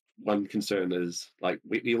that's one concern is like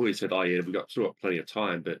we always said, oh yeah, we've got still got plenty of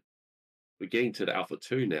time, but we're getting to the Alpha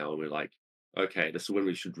 2 now, and we're like, okay, this is when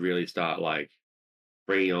we should really start like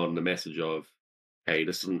bringing on the message of, hey,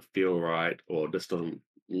 this doesn't feel right, or this doesn't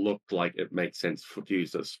look like it makes sense to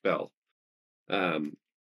use this spell. And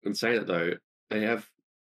saying that though, they have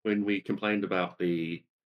when we complained about the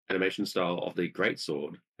animation style of the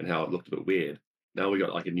greatsword and how it looked a bit weird. Now we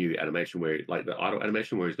got like a new animation where like the idle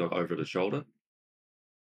animation where he's got over the shoulder.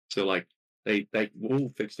 So like they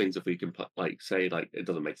will fix things if we can like say like it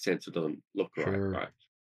doesn't make sense, it doesn't look Sure. right.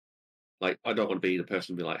 Like I don't want to be the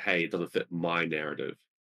person to be like, hey, it doesn't fit my narrative.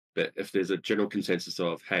 But if there's a general consensus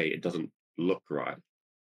of hey, it doesn't look right,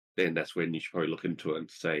 then that's when you should probably look into it and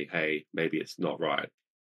say, hey, maybe it's not right.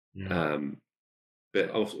 Yeah. But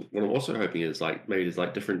also, what I'm also hoping is like maybe there's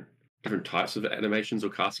like different types of animations or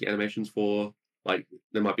casting animations for like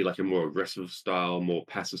there might be like a more aggressive style, more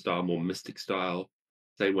passive style, more mystic style.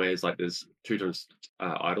 Same way as like there's two different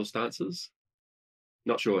idle stances.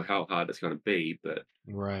 Not sure how hard it's going to be, but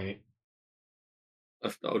Right.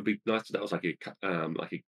 that would be nice if that was like a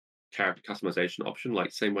character customization option.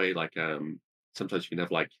 Like same way like sometimes you can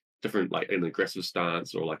have like different like an aggressive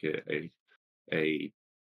stance or like a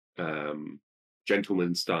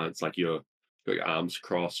gentleman stance, like you're got your arms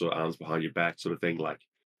crossed or arms behind your back, sort of thing. Like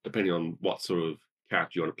depending on what sort of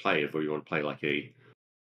character you want to play, if you want to play like a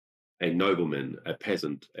nobleman, a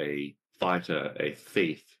peasant, a fighter, a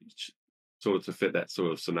thief, sort of to fit that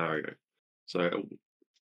sort of scenario. So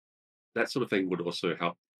that sort of thing would also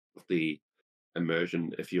help with the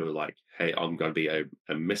immersion if you're like, hey, I'm going to be a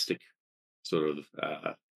mystic sort of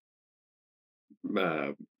uh,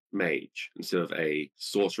 mage instead of a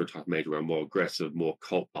sorcerer type mage where I'm more aggressive, more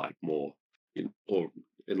cult like, more, or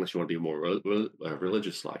unless you want to be more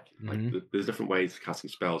religious like. Like Hmm. there's different ways of casting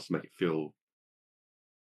spells to make it feel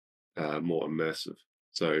more immersive.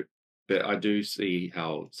 So, but I do see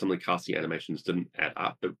how some of the casting animations didn't add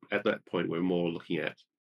up. But at that point, we're more looking at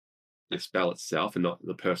the spell itself and not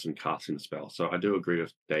the person casting the spell. So I do agree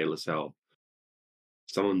with De La Salle.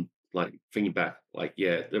 Someone like thinking back, like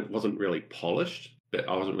yeah, it wasn't really polished, but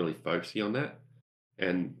I wasn't really focusing on that.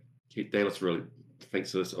 And Dalis really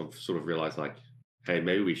thinks of this of sort of realize like, hey,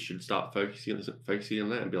 maybe we should start focusing on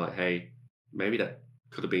that and be like, hey, maybe that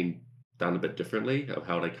could have been done a bit differently of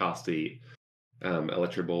how they cast the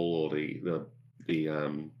Electro Ball or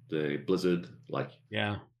the Blizzard. Like,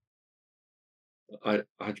 Yeah. I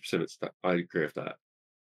 100% I agree with that.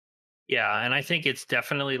 Yeah, and I think it's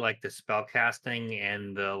definitely like the spell casting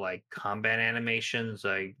and the like combat animations.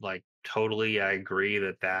 I agree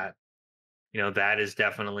that that is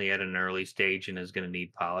definitely at an early stage and is going to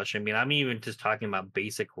need polish. I mean, I'm even just talking about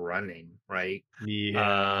basic running, right?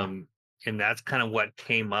 Yeah. Um, and that's kind of what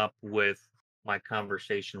came up with my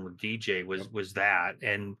conversation with DJ Yep. was that,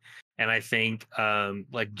 and I think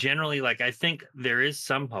like generally, like I think there is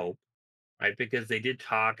some hope, right? Because they did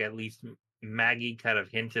talk, at least Maggie kind of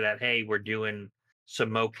hinted at, hey, we're doing some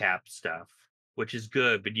mocap stuff, which is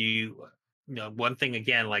good. But one thing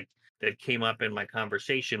again, like that came up in my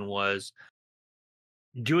conversation was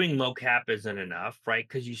doing mocap isn't enough, right?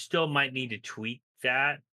 Because you still might need to tweak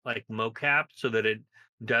that, like mocap, so that it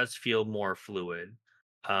does feel more fluid.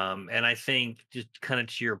 And I think just kind of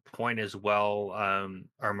to your point as well,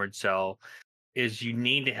 Armored Cell, is you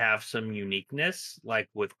need to have some uniqueness, like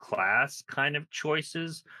with class kind of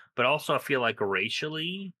choices, but also I feel like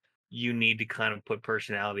racially, you need to kind of put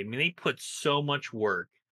personality. I mean, they put so much work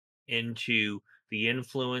into the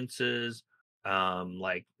influences,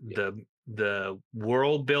 like Yeah. the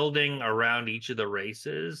world building around each of the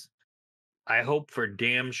races. I hope for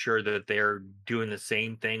damn sure that they're doing the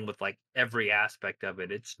same thing with like every aspect of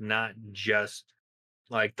it. It's not just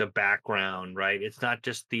like the background, right? It's not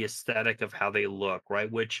just the aesthetic of how they look,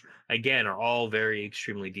 right? Which again are all very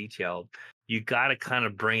extremely detailed. You got to kind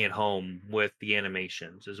of bring it home with the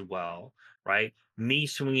animations as well, right? Me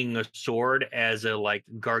swinging a sword as a like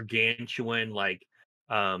gargantuan like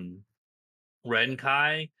um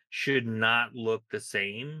Renkai should not look the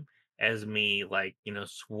same as me, like,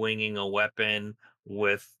 swinging a weapon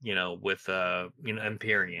with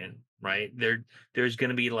Empyrean, right? There's going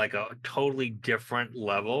to be like a totally different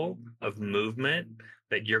level of movement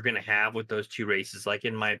that you're going to have with those two races, like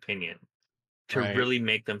in my opinion, to Right. really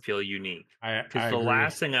make them feel unique. Because I agree. the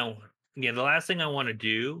last thing I want to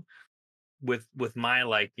do with my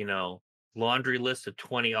like laundry list of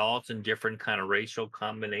 20 alts and different kind of racial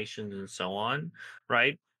combinations and so on,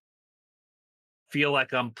 right, feel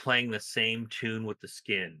like I'm playing the same tune with the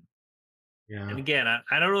skin. Yeah. And again,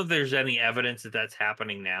 I don't know if there's any evidence that that's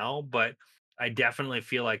happening now, but I definitely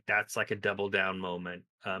feel like that's like a double down moment,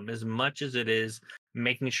 as much as it is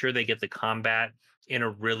making sure they get the combat in a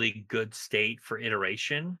really good state for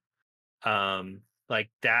iteration, like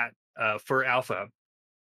that, for alpha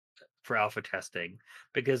testing,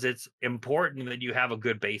 because it's important that you have a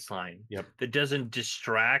good baseline Yep. that doesn't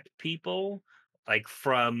distract people like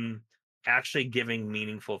from actually giving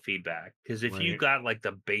meaningful feedback, because if you Right. got like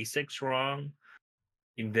the basics wrong,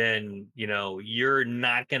 then you're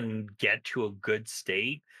not going to get to a good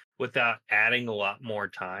state without adding a lot more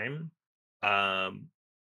time, um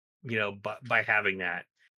by having that.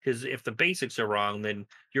 Because if the basics are wrong, then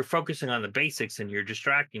you're focusing on the basics and you're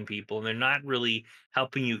distracting people, and they're not really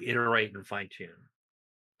helping you iterate and fine tune.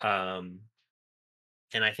 Um,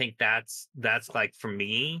 and I think that's like for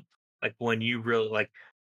me, like when you really like,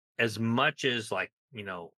 as much as like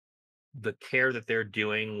the care that they're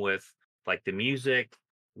doing with like the music,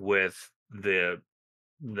 with the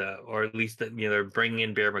or at least that, they're bringing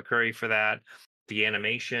in Bear McCurry for that. The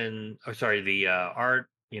animation, or sorry, the art,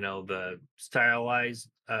 the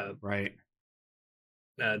Right.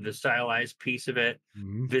 stylized piece of it.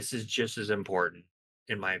 Mhm. This is just as important,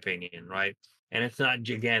 in my opinion, right? And it's not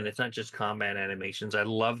just combat animations. I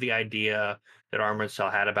love the idea that Armored Cell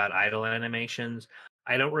had about idle animations.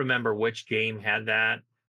 I don't remember which game had that,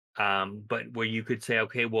 but where you could say,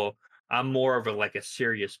 okay, well, I'm more of a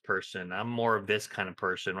serious person. I'm more of this kind of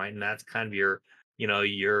person, right? And that's kind of your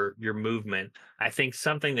movement. I think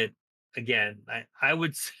something that, again, I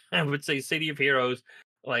would I would say City of Heroes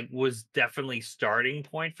was definitely starting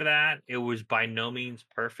point for that. It was by no means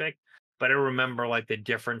perfect, but I remember the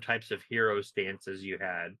different types of hero stances you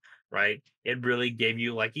had, right? It really gave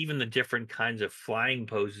you even the different kinds of flying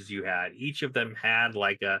poses you had. Each of them had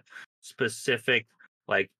a specific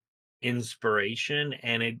like inspiration,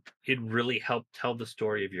 and it really helped tell the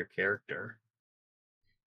story of your character.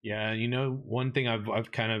 Yeah, one thing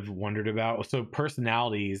I've kind of wondered about. So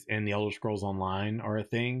personalities in the Elder Scrolls Online are a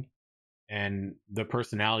thing, and the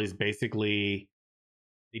personalities basically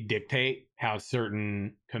they dictate how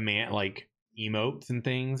certain command emotes and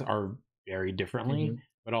things are very differently. Mhm.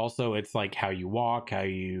 But also it's like how you walk, how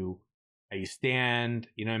you stand.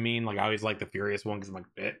 You know what I mean? Like I always like the furious one because my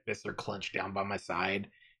fists are clenched down by my side,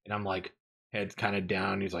 and I'm like head's kind of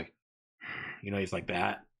down. He's like, he's like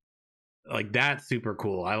that. Like that's super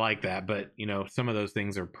cool. I like that. But some of those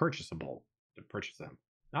things are purchasable to purchase them.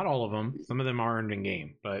 Not all of them. Some of them are earned in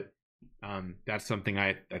game, but that's something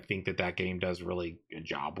I think that game does really good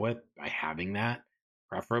job with by having that.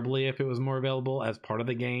 Preferably if it was more available as part of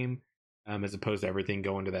the game, as opposed to everything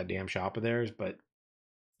going to that damn shop of theirs. But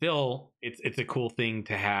still, it's a cool thing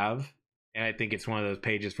to have, and I think it's one of those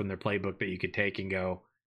pages from their playbook that you could take and go,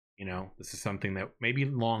 this is something that maybe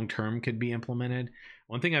long term could be implemented.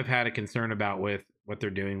 One thing I've had a concern about with what they're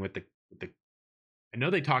doing with the I know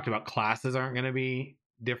they talked about classes aren't going to be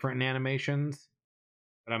different in animations,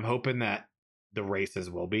 but I'm hoping that the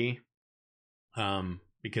races will be.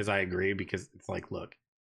 Because I agree, because it's like, look,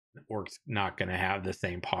 the orc's not going to have the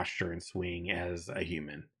same posture and swing as a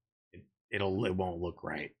human. It won't look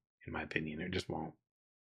right, in my opinion. It just won't.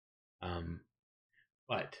 Um,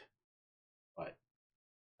 but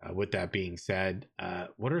but with that being said,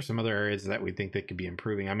 what are some other areas that we think that could be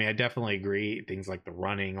improving? I mean, I definitely agree. Things like the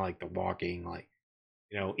running, like the walking, like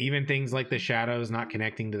even things like the shadows not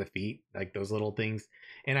connecting to the feet, like those little things.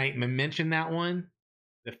 And I mentioned that one,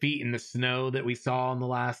 the feet in the snow that we saw in the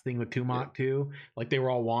last thing with Yeah. Tumok too. Like they were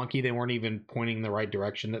all wonky. They weren't even pointing in the right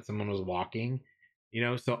direction that someone was walking.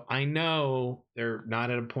 So I know they're not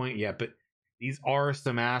at a point yet, but these are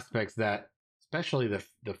some aspects that, especially the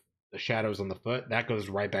shadows on the foot, that goes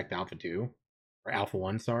right back to Alpha 2 or Alpha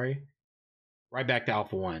 1, sorry. Right back to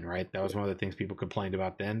Alpha 1, right? That was one of the things people complained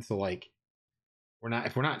about then. So like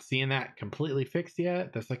if we're not seeing that completely fixed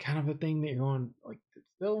yet, that's like kind of a thing that you're going like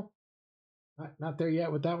still not there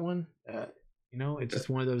yet with that one. It's Yeah. just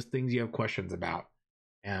one of those things you have questions about.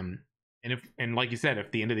 And like you said,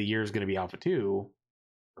 if the end of the year is going to be Alpha 2,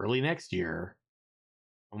 early next year,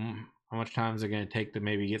 how much time is it going to take to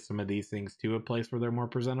maybe get some of these things to a place where they're more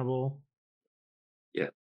presentable? Yeah.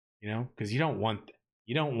 Because you don't want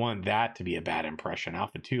that to be a bad impression.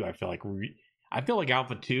 Alpha 2, I feel like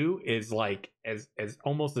Alpha 2 is like as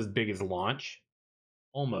almost as big as launch.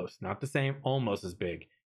 Almost, not the same, almost as big.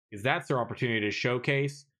 Because that's their opportunity to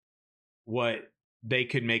showcase what they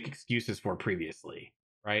could make excuses for previously,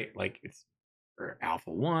 right? Like it's for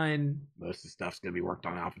Alpha 1, most of the stuff's going to be worked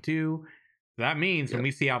on Alpha 2. So that means when Yeah.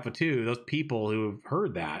 we see Alpha 2, those people who have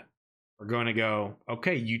heard that are going to go,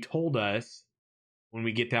 okay, you told us when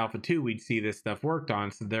we get to Alpha 2, we'd see this stuff worked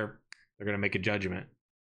on. So they're going to make a judgment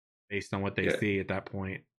based on what they Yeah. see at that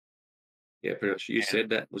point. Yeah. Pretty much. You said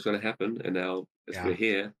that was going to happen, and now as Yeah. we're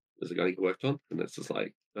here, is it going to get worked on? And it's just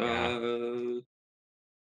like, Yeah.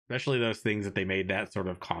 Especially those things that they made that sort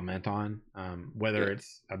of comment on, whether yeah.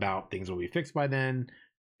 it's about things will be fixed by then,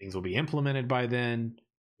 things will be implemented by then,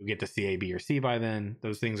 we get to see A, B, or C by then.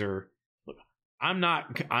 Those things are. Look,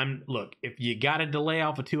 look. If you got to delay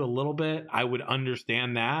Alpha 2 a little bit, I would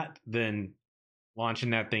understand that. Then launching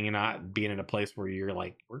that thing and not being in a place where you're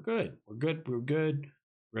like, we're good, we're good, we're good.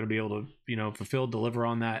 We're gonna be able to, fulfill, deliver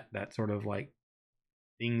on that sort of like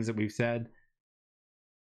things that we've said.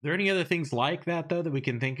 Are there any other things like that though that we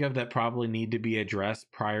can think of that probably need to be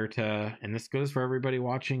addressed prior to? And this goes for everybody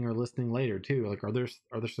watching or listening later too. Like, are there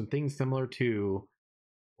some things similar to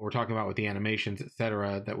what we're talking about with the animations,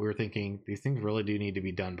 etc., that we were thinking these things really do need to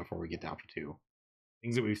be done before we get to Alpha 2?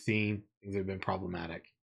 Things that we've seen, things that have been problematic.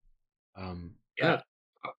 Um, Uh,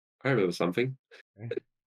 Yeah. I remember something. okay.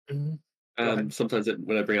 Mhm. Go ahead. sometimes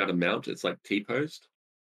when I bring out a mount, it's like T-posed.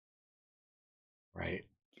 Right.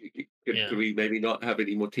 Could we maybe not have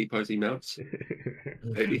any more T-posing mounts?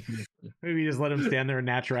 Maybe. Maybe just let them stand there in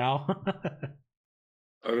natural.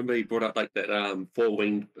 I remember he brought up like that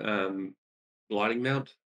four-winged gliding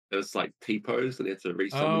mount. It's like T-posed, and it's a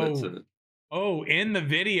resummon it to In the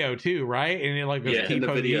video too, right? And it like goes in the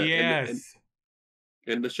T-pose. video Yes.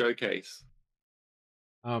 in the showcase.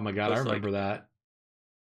 Oh my god, I Just like remember that.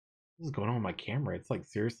 What's going on with my camera? It's like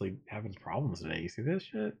seriously having problems today. You see this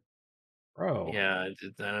shit? Bro. Yeah,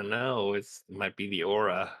 I don't know. It might be the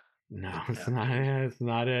aura No, that's it's not. happening. It's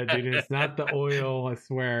not it, dude. It's not the oil. I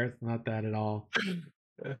swear, it's not that at all.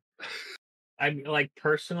 I like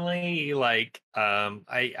personally, like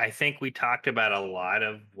I think we talked about a lot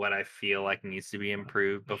of what I feel like needs to be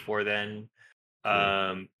improved before then.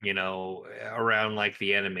 True. You know, around like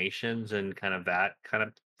the animations and kind of that kind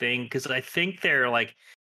of thing. Because I think they're like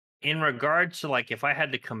in regards to like if I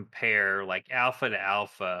had to compare like alpha to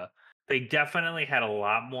alpha, they definitely had a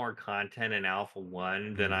lot more content in alpha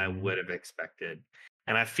 1 than I Mm-hmm. would have expected.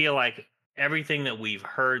 And I feel like everything that we've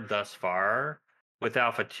heard thus far with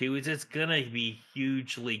alpha 2 is it's going to be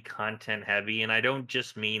hugely content heavy, and I don't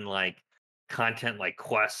just mean like content like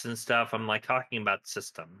quests and stuff. I'm like talking about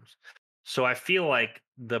systems. So I feel like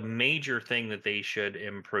the major thing that they should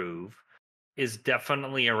improve is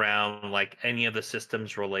definitely around like any of the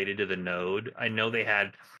systems related to the node. I know they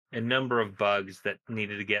had a number of bugs that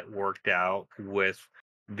needed to get worked out with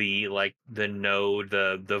the like the node,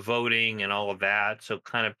 the voting and all of that. So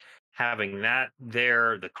kind of having that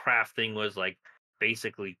there, the crafting was like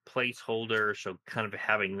basically placeholder. So kind of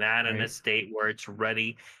having that in a Right. state where it's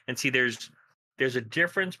ready. And see, there's a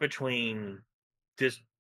difference between just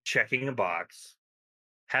checking a box,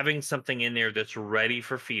 having something in there that's ready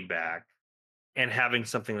for feedback, and having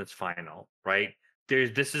something that's final, right?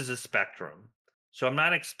 This is a spectrum. So I'm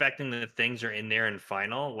not expecting that things are in there and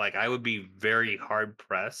final. Like I would be very hard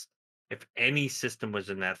pressed if any system was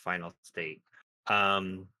in that final state.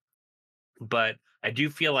 Um, but I do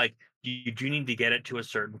feel like you do need to get it to a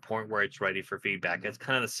certain point where it's ready for feedback. It's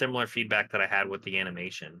kind of the similar feedback that I had with the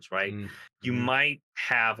animations, right? You Mm-hmm. might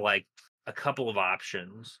have like a couple of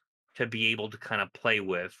options to be able to kind of play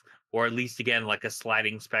with, or at least again, like a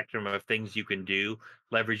sliding spectrum of things you can do,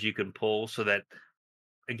 leverage you can pull so that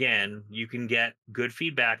again, you can get good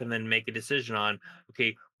feedback and then make a decision on,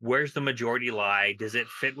 okay, where's the majority lie? Does it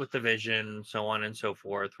fit with the vision? So on and so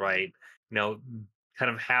forth, right? You know, kind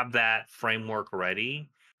of have that framework ready.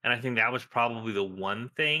 And I think that was probably the one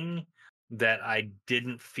thing that I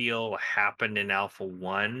didn't feel happened in Alpha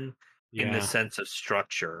 1 in the Yeah. sense of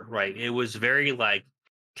structure, right? It was very like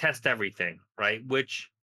test everything, right? Which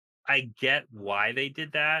I get why they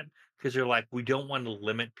did that because they're like, we don't want to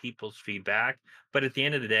limit people's feedback. But at the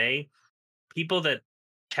end of the day, people that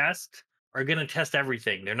test are going to test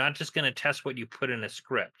everything. They're not just going to test what you put in a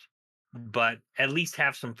script, but at least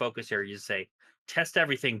have some focus areas. Say, test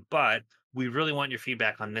everything, but we really want your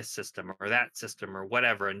feedback on this system or that system or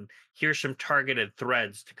whatever. And here's some targeted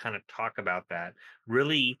threads to kind of talk about that.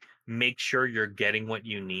 Really make sure you're getting what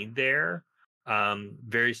you need there,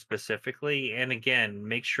 very specifically. And again,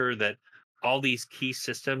 make sure that all these key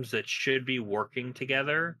systems that should be working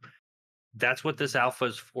together, that's what this alpha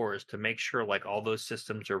is for, is to make sure like all those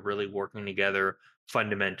systems are really working together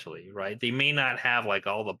fundamentally, right? They may not have like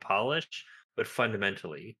all the polish, but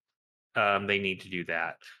fundamentally they need to do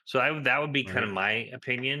that. So that would be kind Right. of my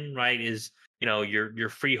opinion, right? Is, you know, your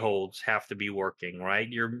freeholds have to be working, right?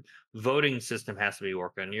 Your voting system has to be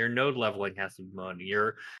working. Your node leveling has to be working.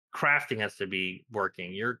 Your crafting has to be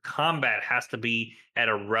working. Your combat has to be at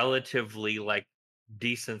a relatively like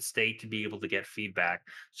decent state to be able to get feedback,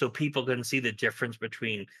 so people can see the difference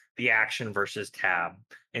between the action versus tab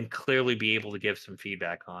and clearly be able to give some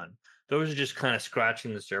feedback on. Those are just kind of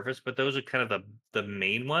scratching the surface, but those are kind of the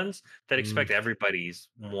main ones that Mm-hmm. expect everybody's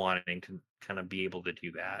wanting to kind of be able to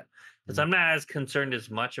do that. Because Mm. I'm not as concerned as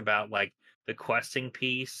much about like the questing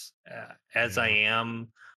piece as I Yeah.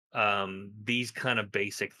 am these kind of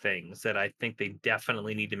basic things that I think they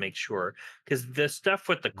definitely need to make sure, because the stuff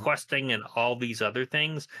with the questing and all these other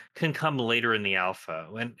things can come later in the alpha.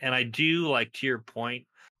 And I do, like, to your point,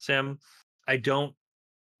 Sim, I don't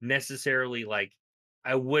necessarily like,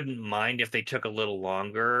 I wouldn't mind if they took a little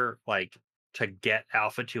longer like to get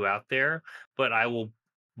alpha 2 out there, but I will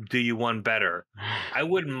do you one better. I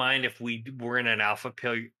wouldn't mind if we were in an alpha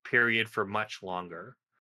period for much longer,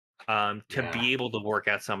 to Yeah. be able to work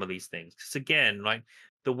out some of these things. Because again, like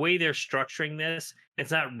the way they're structuring this,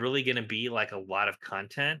 it's not really going to be like a lot of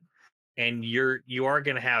content, and you are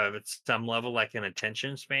going to have at some level like an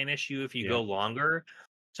attention span issue if you Yeah. go longer.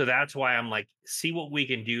 So that's why I'm like, see what we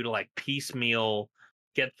can do to like piecemeal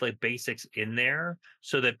get the basics in there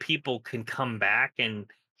so that people can come back and,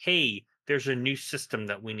 hey, there's a new system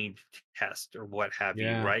that we need to test or what have you,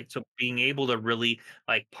 Yeah. right? So being able to really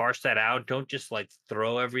like parse that out, don't just like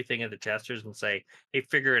throw everything at the testers and say, hey,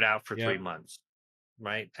 figure it out for 3 months,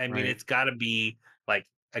 right? I mean, Right. it's got to be like,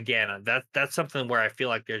 again, that's something where I feel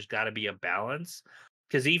like there's got to be a balance,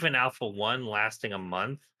 because even Alpha 1 lasting a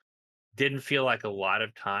month didn't feel like a lot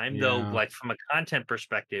of time, though, Yeah. like, from a content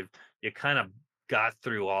perspective, you kind of got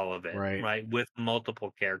through all of it, Right. right? With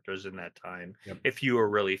multiple characters in that time, Yep. if you were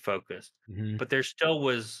really focused. Hmm. But there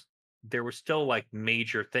were still like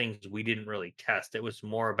major things we didn't really test. It was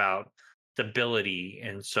more about stability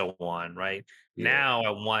and so on, right? Yeah. Now I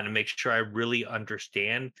want to make sure I really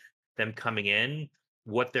understand them coming in,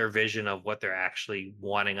 what their vision of what they're actually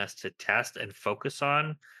wanting us to test and focus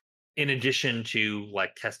on, in addition to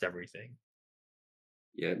like test everything.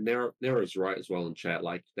 Yeah, Nero's right as well in chat.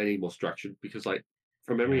 Like they need more structured because, like,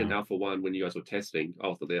 from memory in Yeah. Alpha One, when you guys were testing, I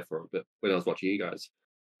wasn't there for it, but when I was watching you guys,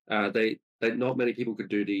 they not many people could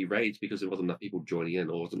do the raids because there wasn't enough people joining in,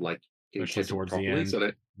 or wasn't like getting Especially tested towards the properly. end. So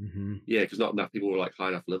that Hmm. yeah, because not enough people were like high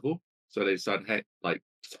enough level. So they decided, hey, like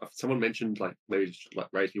someone mentioned, like maybe just like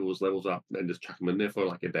raise people's levels up and just chuck them in there for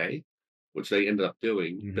like a day, which they ended up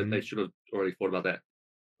doing. But they Hmm. should have already thought about that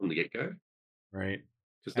from the get go Right.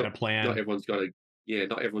 because Had a not plan. everyone's going to yeah,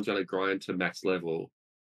 not everyone's going to grind to max level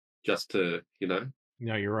just to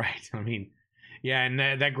No, you're right. I mean, yeah, and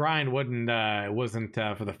that grind wasn't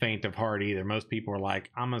for the faint of heart either. Most people were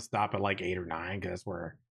like, I'm gonna stop at like 8 or 9 because that's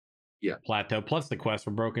where yeah, plateau. Plus the quests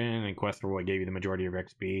were broken, and quests were what gave you the majority of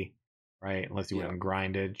XP, right? Unless you went yeah, and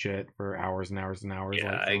grinded shit for hours and hours and hours,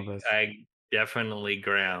 Yeah, like some of us. I definitely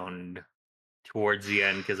ground towards the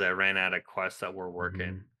end because I ran out of quests that were Hmm.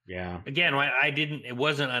 working. Yeah. Again, right, I didn't. It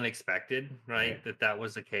wasn't unexpected, Right. right, that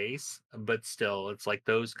was the case. But still, it's like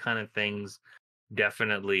those kind of things.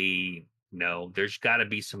 Definitely, no. There's got to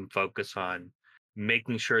be some focus on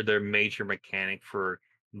making sure their major mechanic for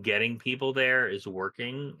getting people there is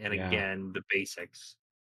working, and Yeah. again, the basics.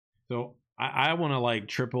 So I want to like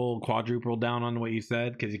triple, quadruple down on what you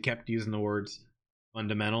said because you kept using the words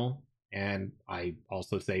fundamental, and I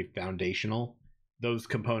also say foundational. Those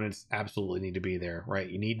components absolutely need to be there, right?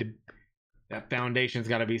 You need to that foundation's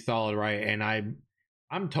got to be solid, right? And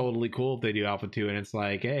I'm totally cool if they do Alpha 2 and it's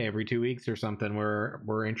like, hey, every 2 weeks or something,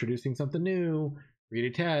 we're introducing something new for you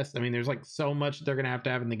to test. I mean, there's like so much they're gonna have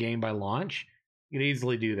to have in the game by launch. You could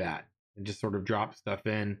easily do that and just sort of drop stuff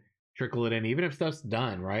in, trickle it in, even if stuff's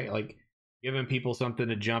done, right? Like giving people something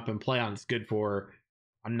to jump and play on. It's good for.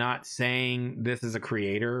 I'm not saying this as a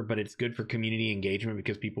creator, but it's good for community engagement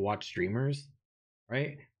because people watch streamers,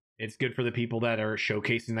 right? It's good for the people that are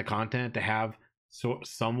showcasing the content to have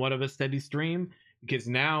somewhat of a steady stream because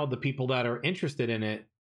now the people that are interested in it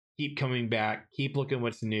keep coming back, keep looking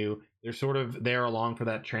what's new. They're sort of there along for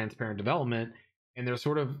that transparent development, and they're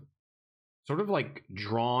sort of like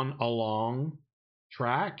drawn along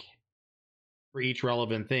track for each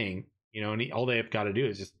relevant thing, and all they've got to do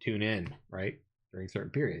is just tune in, right, during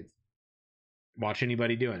certain periods. Watch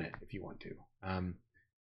anybody doing it if you want to.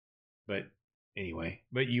 But anyway,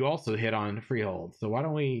 but you also hit on freeholds. So why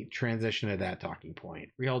don't we transition to that talking point?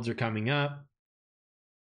 Freeholds are coming up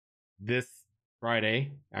this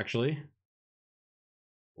Friday, actually.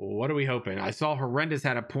 What are we hoping? I saw Horrendous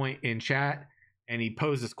had a point in chat and he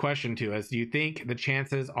posed this question to us. Do you think the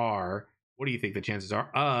chances are, what do you think the chances are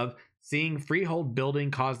of seeing freehold building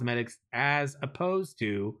cosmetics as opposed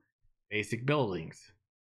to basic buildings?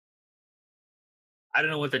 I don't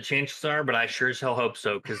know what the chances are, but I sure as hell hope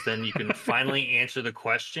so, because then you can finally answer the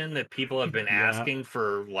question that people have been Yeah, asking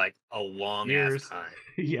for like a long ass years. time.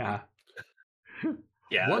 Yeah.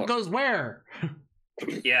 Yeah. What goes where?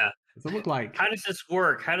 Yeah. What's it look like? How does this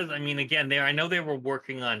work? How does I mean again, I know they were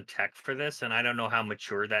working on tech for this, and I don't know how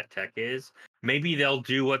mature that tech is. Maybe they'll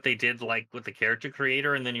do what they did like with the character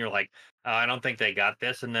creator, and then you're like, I don't think they got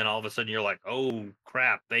this, and then all of a sudden you're like, oh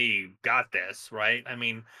crap, they got this, right? I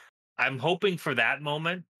mean, I'm hoping for that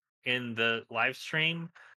moment in the live stream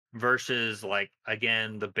versus like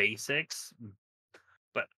again the basics.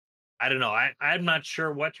 But I don't know. I'm not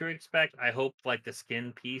sure what to expect. I hope like the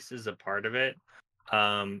skin piece is a part of it.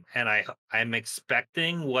 And I'm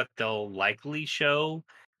expecting what they'll likely show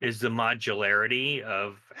is the modularity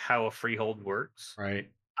of how a freehold works. Right.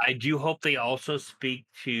 I do hope they also speak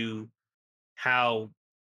to how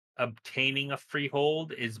obtaining a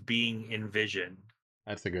freehold is being envisioned,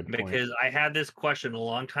 That's a good point. because I had this question a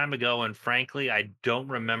long time ago, and frankly, I don't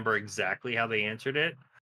remember exactly how they answered it.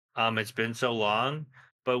 It's been so long,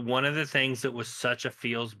 But one of the things that was such a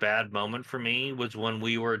feels bad moment for me was when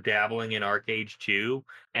we were dabbling in Arcade 2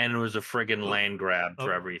 and it was a friggin' land grab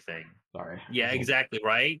for Oh, everything. sorry. Yeah, exactly,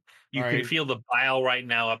 right? All You can right. feel the bile right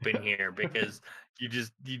now up in here because it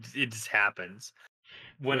just happens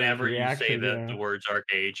The whenever you say reaction, the yeah. words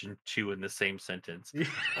Arcade and 2 in the same sentence.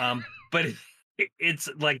 But it's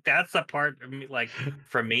like that's the part of me, like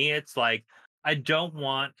for me, it's like I don't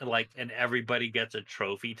want like an everybody gets a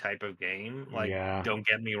trophy type of game. Like, Yeah. don't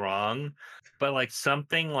get me wrong, but like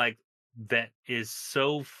something like that is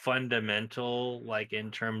so fundamental, like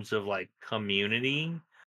in terms of like community.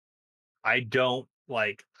 I don't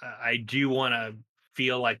like. I do want to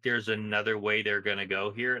feel like there's another way they're going to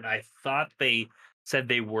go here, and I thought they said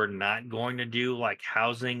they were not going to do like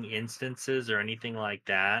housing instances or anything like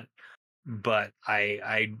that, but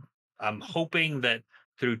I'm hoping that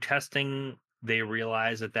through testing they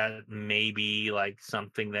realize that that may be like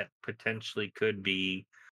something that potentially could be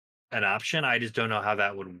an option. I just don't know how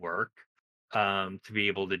that would work to be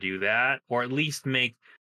able to do that, or at least make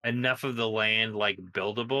enough of the land like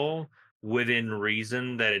buildable within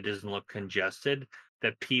reason that it doesn't look congested,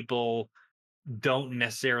 that people don't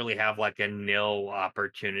necessarily have like a nil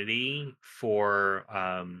opportunity for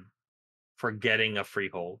getting a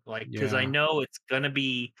freehold, like because I Yeah. know it's going to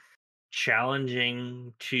be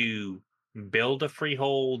challenging to build a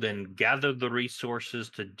freehold and gather the resources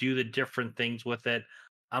to do the different things with it.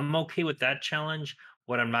 I'm okay with that challenge.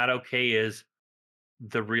 What I'm not okay is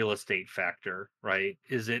the real estate factor, right?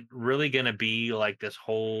 Is it really going to be like this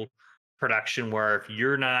whole production where if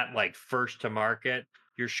you're not like first to market,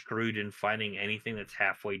 you're screwed in finding anything that's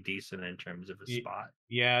halfway decent in terms of a Y- spot?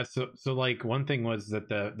 Yeah, so like one thing was that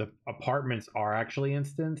the apartments are actually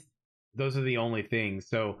instanced. Those are the only things.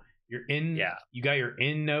 So Yeah. you got your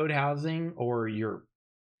in node housing, or your,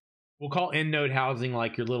 we'll call in node housing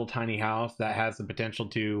like your little tiny house that has the potential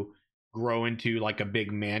to grow into like a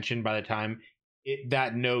big mansion by the time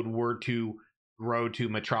that node were to grow to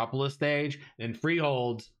metropolis stage. Then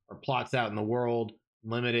freeholds or plots out in the world,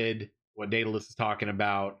 limited, what Daedalus is talking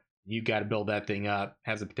about. You got to build that thing up.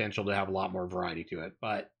 Has the potential to have a lot more variety to it.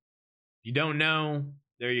 But if you don't know,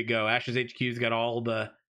 there you go. Ashes HQ's got all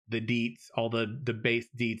the deets, all the base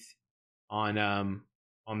deets on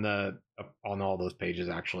on all those pages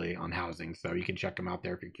actually on housing, so you can check them out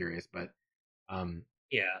there if you're curious. Um,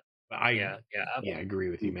 Yeah. but I Yeah. yeah agree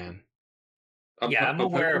with you, man. Yeah, I'm I'm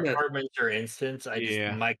aware hoping that apartments are instance. I just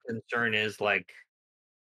Yeah. my concern is like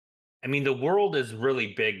I mean the world is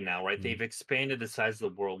really big now, right? Mm. They've expanded the size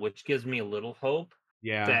of the world, which gives me a little hope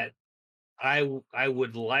Yeah. that I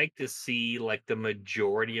would like to see like the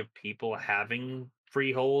majority of people having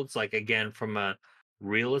freeholds, like again from a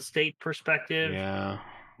real estate perspective. Yeah.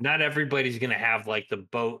 Not everybody's going to have like the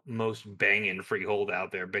most banging freehold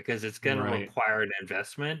out there because it's going to Right. require an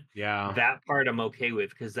investment. Yeah. That part I'm okay with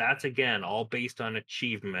because that's again all based on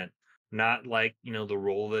achievement, not like the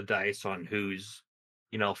roll of the dice on who's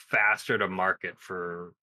faster to market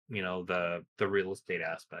for the real estate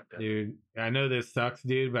aspect of it. Dude, I know this sucks,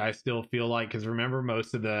 dude, but I still feel like, because remember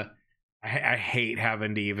most of the, I hate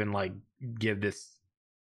having to even like give this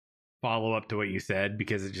follow up to what you said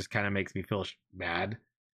because it just kind of makes me feel bad.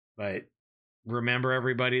 But remember,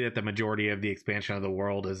 everybody, that the majority of the expansion of the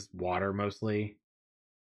world is water mostly.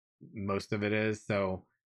 Most of it is. So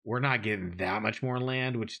we're not getting that much more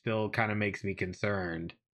land, which still kind of makes me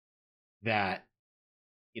concerned that,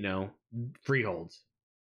 you know, freeholds.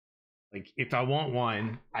 Like, if I want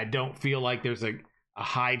one, I don't feel like there's a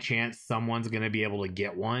high chance someone's going to be able to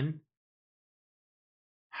get one.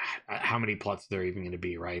 How many plots there even going to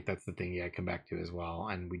be, right? That's the thing you got to come back to as well.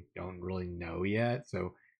 And we don't really know yet. So,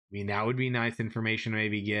 I mean, that would be nice information to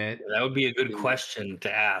maybe get. That would be a good mm, question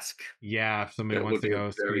to ask. Yeah, if somebody that wants would to be a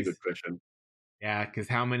go very squeeze. good question. Yeah, because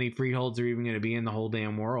how many freeholds are even going to be in the whole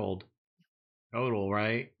damn world total,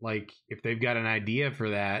 right? Like, if they've got an idea for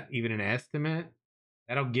that, even an estimate,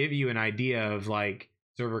 that'll give you an idea of like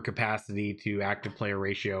server capacity to active player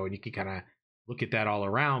ratio, and you can kind of look at that all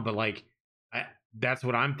around. But like, that's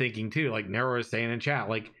what I'm thinking too. Like Nero is saying in chat,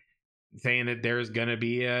 like saying that there's gonna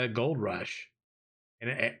be a gold rush,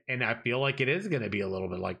 and I feel like it is gonna be a little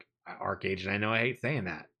bit like Arcade. And I know I hate saying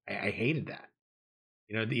that. I hated that.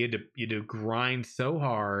 You know, you had to grind so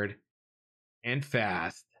hard and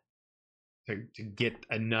fast to get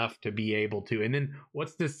enough to be able to. And then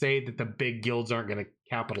what's to say that the big guilds aren't going to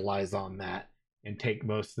capitalize on that and take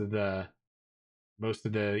most of the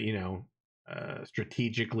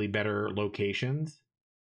strategically better locations?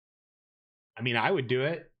 I mean, I would do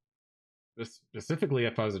it specifically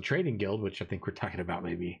if I was a trading guild, which I think we're talking about.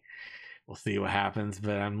 Maybe we'll see what happens,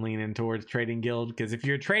 but I'm leaning towards trading guild because if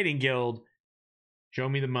you're a trading guild, show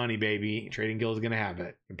me the money, baby. Trading Guild is going to have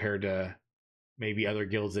it compared to maybe other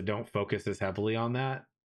guilds that don't focus as heavily on that.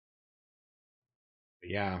 But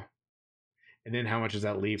yeah. And then how much does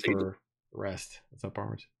that leave for the rest? What's up,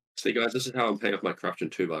 Armors? See, guys, this is how I'm paying off my corruption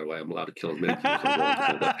too, by the way. I'm allowed to kill as many people as I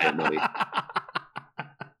want because I pay money.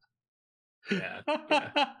 Yeah.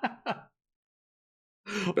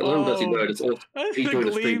 But little does he know, it's also that's he's the doing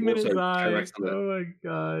the stream gleam in also his eye. corrects on that. Oh my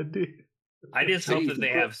god, dude. I just hope that they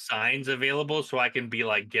have signs available so I can be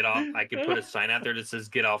like, get off. I can put a sign out there that says,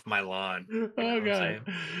 "Get off my lawn." You know Oh god,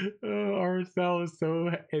 Arcel is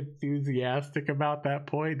so enthusiastic about that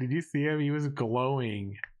point. Did you see him? He was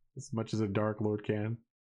glowing as much as a Dark Lord can.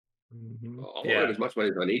 Mm-hmm. I'll earn as much money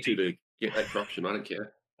as I need to get that corruption. I don't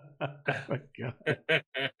care. Oh my god.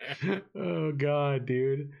 Oh god,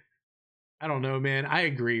 dude. I don't know, man. I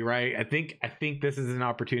agree, right? I think this is an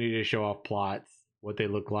opportunity to show off plots, what they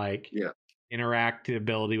look like. Yeah.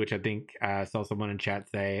 Interactability, which I think I saw someone in chat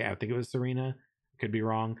say, I think it was Serena, could be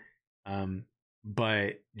wrong.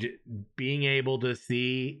 But being able to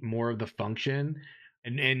see more of the function,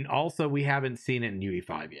 and also we haven't seen it in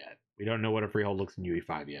UE5 yet. We don't know what a freehold looks in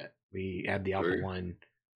UE5 yet. We had the Alpha 1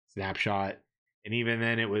 snapshot, and even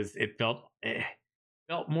then it felt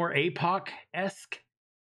more APOC-esque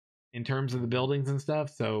in terms of the buildings and stuff.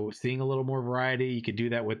 So seeing a little more variety, you could do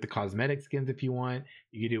that with the cosmetic skins if you want.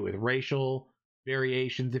 You could do it with racial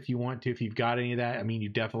variations if you want to, if you've got any of that. I mean, you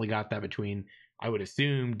definitely got that between, I would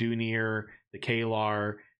assume, Dunir, the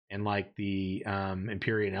Kalar, and like the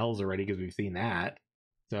Empyrean Elves already, because we've seen that.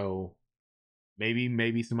 So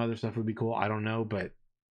maybe some other stuff would be cool. I don't know, but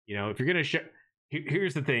you know, if you're gonna show,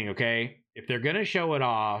 here's the thing, okay? If they're gonna show it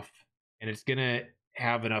off and it's gonna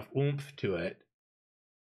have enough oomph to it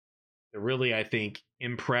to really, I think,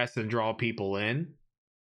 impress and draw people in,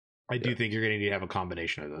 I do think you're going to need to have a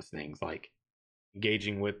combination of those things, like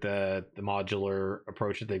engaging with the modular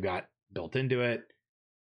approach that they've got built into it,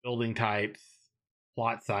 building types,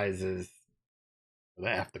 plot sizes,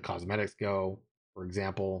 where the cosmetics go, for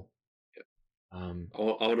example. I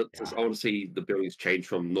want to see the buildings change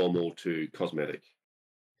from normal to cosmetic.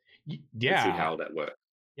 Yeah. And see how that works.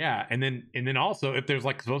 Yeah, and then also if there's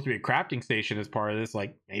like supposed to be a crafting station as part of this,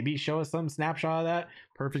 like maybe show us some snapshot of that.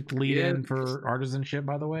 Perfect lead in for artisanship,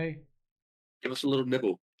 by the way. Give us a little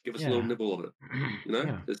nibble. Give us a little nibble of it. You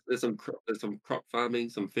know, there's some crop farming,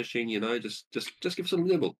 some fishing. You know, just give us a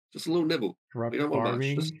nibble, just a little nibble. Corrupt we don't want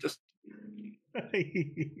farming. much. Just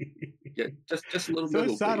yeah, just a little so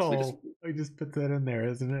nibble. Subtle. He just puts that in there,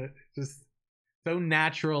 isn't it? Just so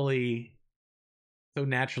naturally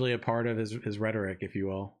a part of his rhetoric, if you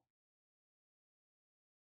will.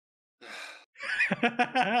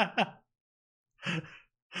 I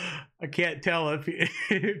can't tell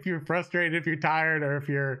if you're frustrated, if you're tired, or if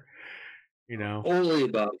you're, you know, all the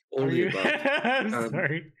above. All the above.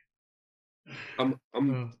 Sorry.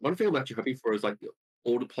 One thing I'm actually hoping for is like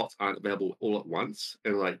all the plots aren't available all at once,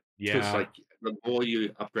 and like because like the more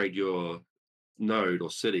you upgrade your node or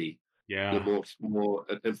city, the more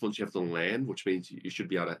influence you have on land, which means you should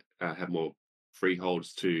be able to have more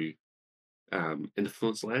freeholds to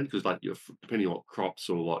influence land, because like you're depending on what crops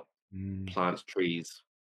or what plants, trees,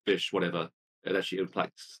 fish, whatever, it actually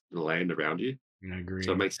impacts the land around you. I agree.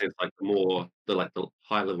 So it makes sense, like the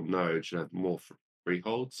high level node should have more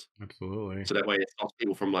freeholds. Absolutely. So that way it stops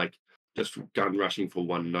people from like just gun rushing for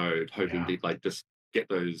one node, hoping to like just get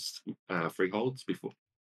those freeholds before.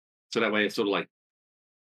 So that way it sort of like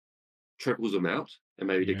triples them out, and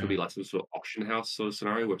maybe there could be like some sort of auction house sort of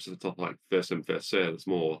scenario, which is not like first in first serve. It's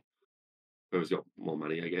more whoever's got more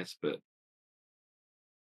money, I guess. But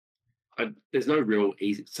there's no real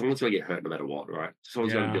easy. Someone's gonna get hurt no matter what, right?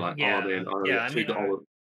 Someone's gonna be like, "Oh man, I only got $2.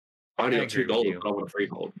 I only got $2, but I want a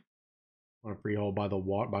freehold." I want a freehold by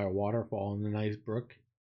by a waterfall in the nice brook.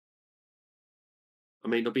 I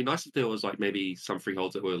mean, it'd be nice if there was like maybe some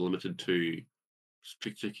freeholds that were limited to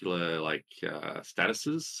particular like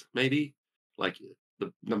statuses, maybe like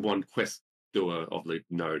the number one quest doer of the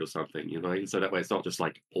node or something, you know. So that way, it's not just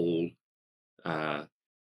like all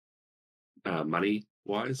money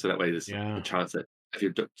wise. So that way, there's a chance that if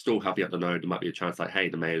you're still helping out the node, there might be a chance like, hey,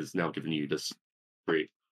 the mayor's now giving you this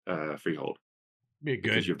freehold. Be a good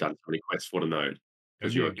because you've done so many quests for the node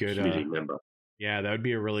because you're a good community member. Yeah, that would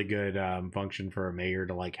be a really good function for a mayor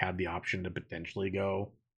to like have the option to potentially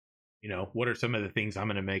go, you know, what are some of the things I'm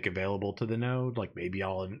going to make available to the node? Like maybe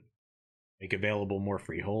I'll make available more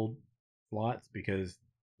freehold slots because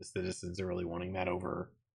the citizens are really wanting that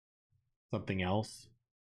over something else.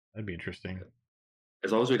 That'd be interesting.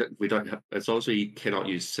 As long as we don't have, as long as we cannot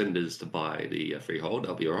use cinders to buy the freehold,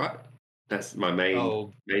 that'll be all right. That's my main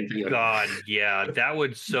Oh thing. God, yeah, that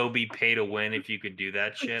would so be pay to win if you could do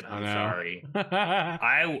that shit. I I'm know. sorry.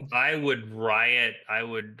 I would riot. I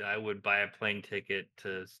would buy a plane ticket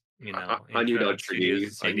to I knew that would Infinite trigger Studios you. in I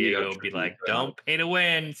San knew that Diego. would Be trigger you like, so hard. don't pay to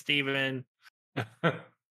win, Steven.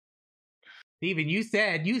 Steven, you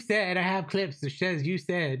said I have clips that says you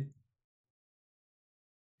said.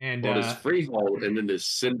 And Well, there's freehold and then there's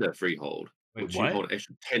cinder freehold, wait, which you what? hold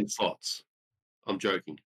extra 10 slots. I'm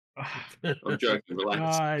joking. I'm joking. Relax.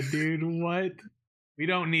 God, dude, what? We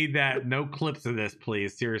don't need that. No clips of this,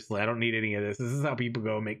 please. Seriously, I don't need any of this. This is how people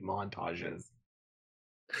go make montages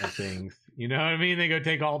of things. You know what I mean? They go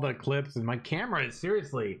take all the clips, and my camera is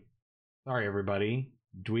seriously. Sorry, everybody.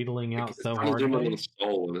 Dweedling out It's so trying to hard. do my today. little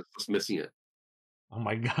soul and it's just missing it. Oh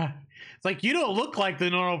my God. It's like you don't look like the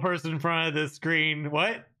normal person in front of the screen.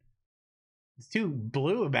 What? It's too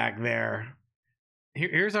blue back there.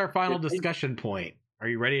 Here's our final discussion point. Are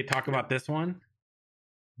you ready to talk about this one?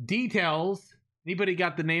 Details. Anybody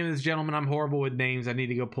got the name of this gentleman? I'm horrible with names. I need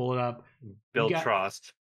to go pull it up. Bill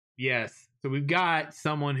Trost. Yes. So we've got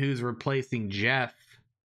someone who's replacing Jeff.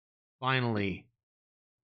 Finally.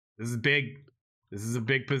 This is big. This is a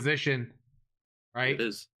big position. Right? It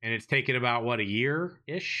is. And it's taken about, what, a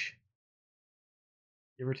year-ish?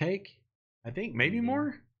 Give or take? I think maybe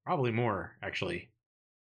more? Probably more, actually.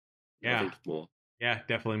 Yeah. I think more. Yeah,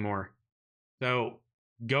 definitely more. So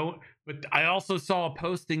but I also saw a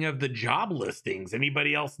posting of the job listings.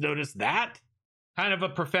 Anybody else notice that? Kind of a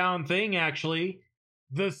profound thing, actually.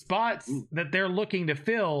 The spots that they're looking to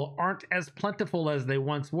fill aren't as plentiful as they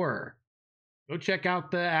once were. Go check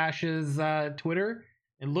out the Ashes Twitter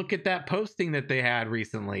and look at that posting that they had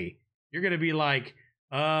recently. You're going to be like,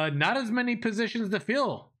 not as many positions to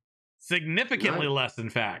fill. Significantly less,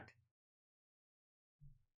 in fact.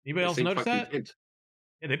 Anybody else notice that?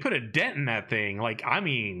 Yeah, they put a dent in that thing. Like, I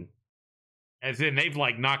mean, as in they've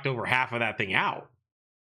like knocked over half of that thing out.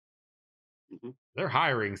 Their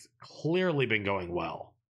hiring's clearly been going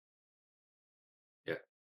well. Yeah.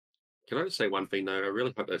 Can I just say one thing though? I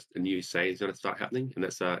really hope that a new saying is going to start happening, and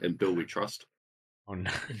that's "In Bill we trust." Oh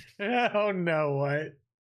no! Oh no! What?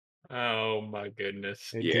 Oh my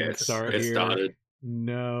goodness! It didn't start it here. Started.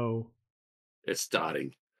 No. It's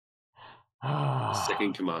starting.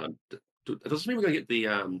 Second command. Doesn't mean we're going to get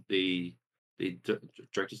the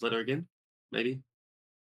director's letter again? Maybe.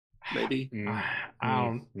 I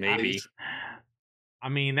don't. Maybe. I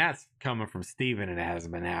mean, that's coming from Steven and it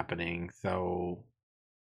hasn't been happening. So.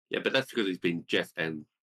 Yeah, but that's because he's been Jeff and.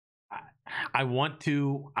 I want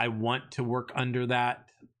to work under that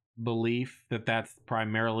belief that that's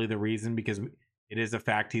primarily the reason, because it is a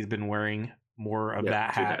fact he's been wearing more of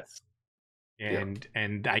that hat. And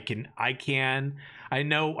I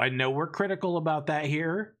know we're critical about that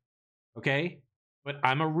here, okay, but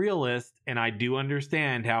I'm a realist and I do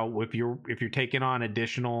understand how if you're taking on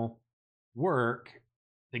additional work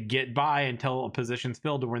to get by until a position's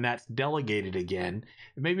filled, or when that's delegated again,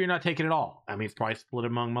 maybe you're not taking it all. I mean, it's probably split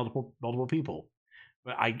among multiple people,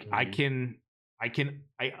 but I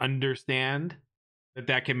understand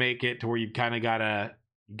that can make it to where you kind of gotta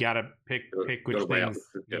pick which things.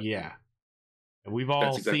 Yeah. We've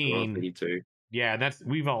all seen. Yeah,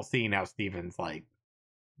 we've all seen how Steven's like,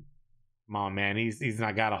 come on, man, he's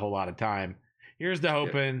not got a whole lot of time. Here's to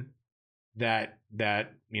hoping that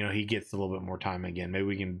he gets a little bit more time again. Maybe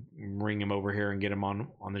we can bring him over here and get him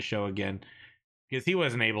on the show again, because he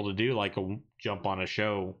wasn't able to do like a jump on a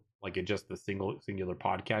show like it just the singular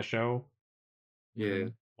podcast show. Yeah,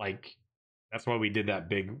 like that's why we did that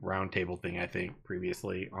big roundtable thing, I think,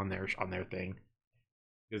 previously on their thing,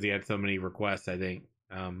 because he had so many requests, I think.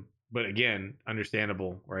 But again,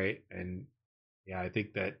 understandable, right? And yeah, I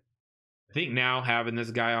think now having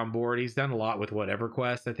this guy on board, he's done a lot with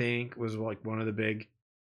EverQuest, I think, was like one of the big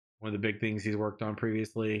things he's worked on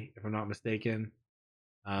previously, if I'm not mistaken.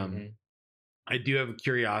 I do have a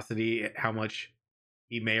curiosity at how much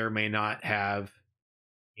he may or may not have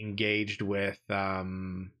engaged with oh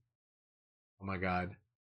my god,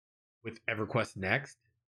 with EverQuest Next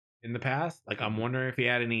in the past. Like, I'm wondering if he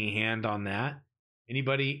had any hand on that.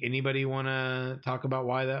 Anybody want to talk about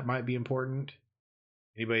why that might be important?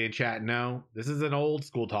 Anybody in chat know? This is an old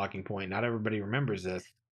school talking point. Not everybody remembers this,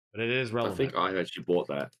 but it is relevant. I think I actually bought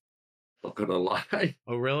that. Not gonna lie.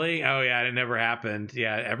 Oh really? Oh yeah, it never happened.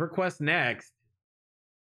 Yeah, EverQuest Next.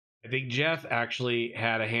 I think Jeff actually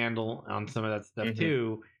had a handle on some of that stuff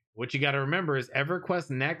too. What you got to remember is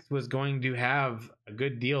EverQuest Next was going to have a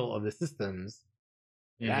good deal of the systems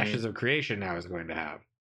that Ashes of Creation now is going to have.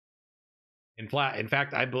 In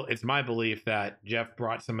fact, it's my belief that Jeff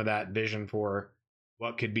brought some of that vision for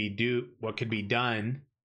what could be done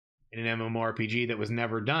in an MMORPG that was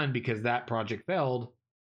never done because that project failed.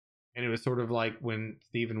 And it was sort of like when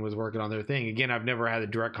Steven was working on their thing. Again, I've never had a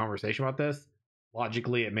direct conversation about this.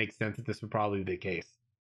 Logically, it makes sense that this would probably be the case.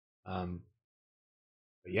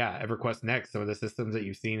 But yeah, EverQuest Next, some of the systems that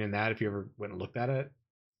you've seen in that, if you ever went and looked at it,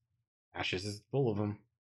 Ashes is full of them.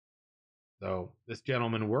 So this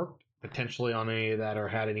gentleman worked potentially on any of that or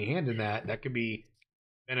had any hand in that. That could be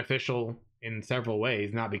beneficial in several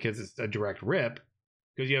ways, not because it's a direct rip,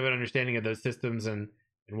 because you have an understanding of those systems and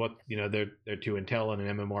what they're to entail in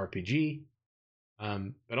an MMORPG.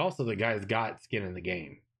 But also the guy's got skin in the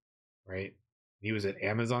game, right? He was at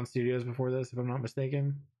Amazon Studios before this, if I'm not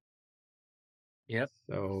mistaken. Yep.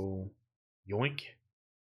 So, yoink.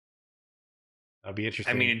 That'll be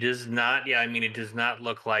interesting. I mean, it does not. Yeah, I mean, it does not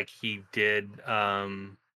look like he did.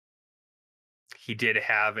 He did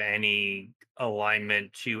have any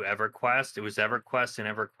alignment to EverQuest. It was EverQuest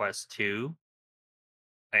and EverQuest 2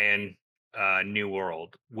 and New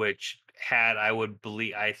World, which had, I would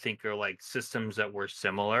believe, I think are like systems that were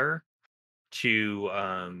similar to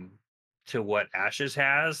what Ashes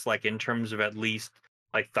has, like in terms of at least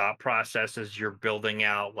like thought processes. You're building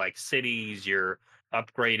out like cities, you're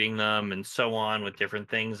upgrading them and so on with different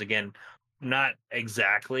things. Again, not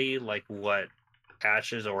exactly like what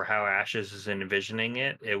Ashes or how Ashes is envisioning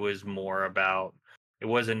it. It was more about, it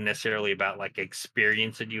wasn't necessarily about like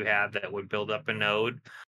experience that you have that would build up a node,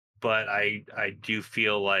 but I do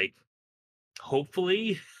feel like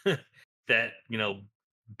hopefully that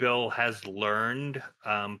Bill has learned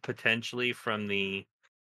potentially from the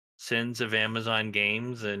sins of Amazon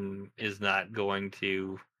games and is not going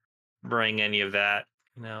to bring any of that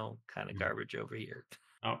kind of garbage over here.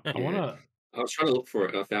 I want Yeah. to. I was trying to look for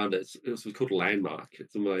it and I found it. It was called Landmark.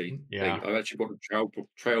 It's in my Yeah. thing. I've actually bought a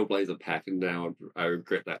Trailblazer pack and now I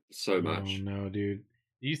regret that so Oh much. no, dude.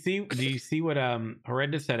 Do you see what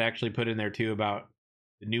Horrendous had actually put in there too about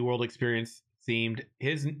the New World experience seemed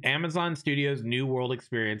his Amazon Studios New World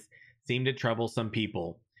experience seemed to trouble some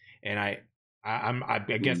people. And I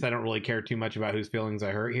guess I don't really care too much about whose feelings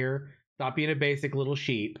I hurt here. Stop being a basic little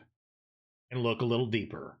sheep and look a little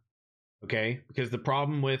deeper. Okay? Because the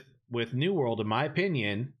problem with New World, in my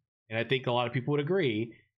opinion, and I think a lot of people would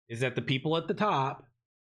agree, is that the people at the top,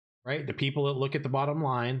 right? The people that look at the bottom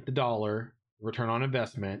line, the dollar, return on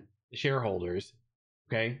investment, the shareholders.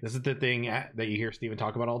 Okay, this is the thing that you hear Steven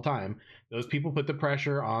talk about all the time. Those people put the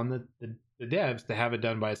pressure on the devs to have it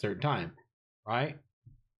done by a certain time, right?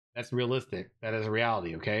 That's realistic. That is a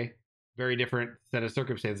reality. Okay, very different set of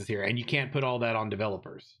circumstances here, and you can't put all that on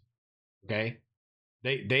developers. Okay,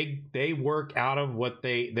 they work out of what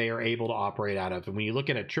they are able to operate out of, and when you look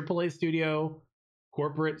at a AAA studio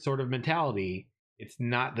corporate sort of mentality, it's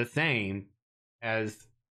not the same as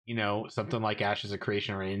something like Ashes of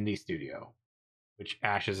Creation or an indie studio, which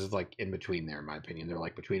Ashes is like in between there, in my opinion. They're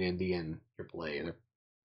like between indie and AAA. They're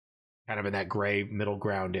kind of in that gray middle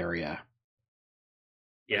ground area.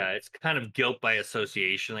 Yeah, it's kind of guilt by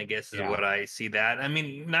association, I guess, is Yeah. what I see that. I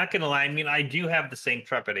mean, not gonna lie, I mean, I do have the same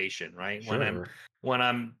trepidation, right? Sure. When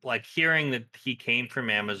I'm like hearing that he came from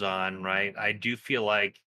Amazon, right? I do feel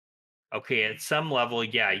like, okay, at some level,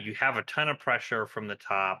 yeah, you have a ton of pressure from the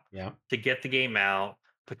top Yeah. to get the game out,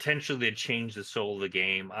 potentially to change the soul of the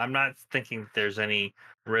game. I'm not thinking that there's any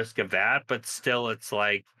risk of that, but still, it's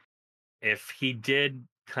like if he did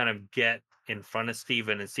kind of get in front of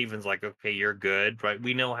Steven and Steven's like, okay, you're good, right?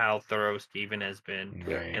 We know how thorough Steven has been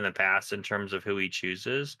Right. in the past in terms of who he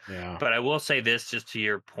chooses. Yeah. But I will say this just to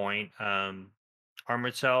your point,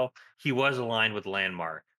 Armored Cell, he was aligned with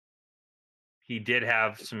Landmark. He did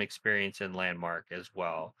have some experience in Landmark as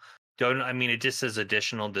well. Don't I mean it just says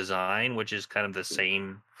additional design, which is kind of the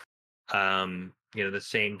same the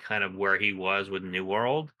same kind of where he was with New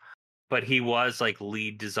World, but he was like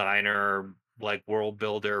lead designer, like world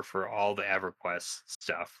builder for all the EverQuest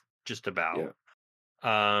stuff, just about.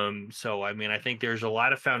 Yeah. So I mean, I think there's a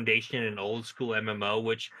lot of foundation in old school MMO,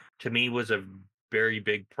 which to me was a very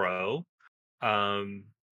big pro. Um,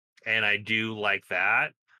 and I do like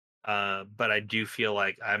that. But I do feel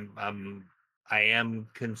like I am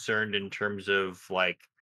concerned in terms of like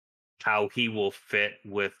how he will fit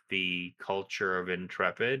with the culture of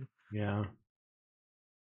Intrepid. Yeah.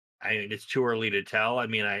 I mean, it's too early to tell. I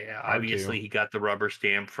mean, I Hard obviously to. he got the rubber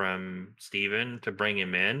stamp from Steven to bring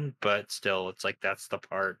him in, but still, it's like that's the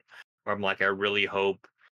part where I'm like, I really hope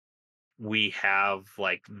we have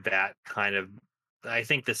like that kind of, I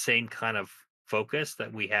think the same kind of focus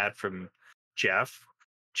that we had from Jeff.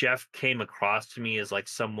 Jeff came across to me as like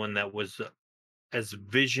someone that was as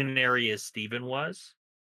visionary as Steven was.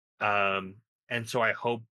 Um, and so I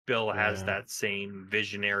hope Bill has Yeah. that same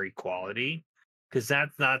visionary quality. because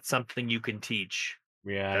that's not something you can teach.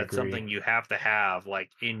 Yeah, I That's agree. something you have to have like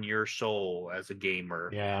in your soul as a gamer.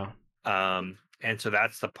 Yeah, And so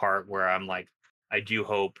that's the part where I'm like, I do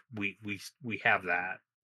hope we have that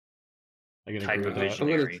I can agree type with of that.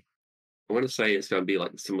 visionary. I'm gonna say it's gonna be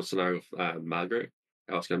like a similar scenario with Margaret.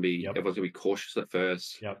 How it's gonna be Yep. everyone's gonna be cautious at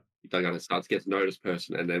first. Yep. They're gonna start to get to know this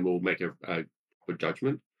person, and then we'll make a good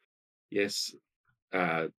judgment. Yes,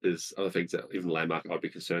 there's other things that even Landmark I'd be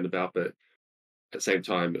concerned about, but at the same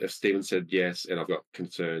time, if Stephen said yes, and I've got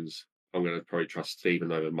concerns, I'm gonna probably trust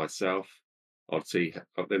Stephen over myself. I'll see.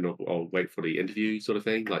 Then I'll wait for the interview sort of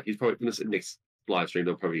thing. Like he's probably in this next live stream.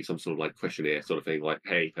 There'll probably be some sort of like questionnaire sort of thing. Like,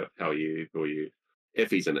 hey, how are you? Who are you?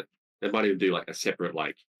 If he's in it, they might even do like a separate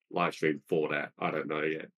like live stream for that. I don't know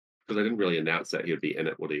yet because they didn't really announce that he would be in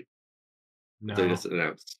it, would he? They No. just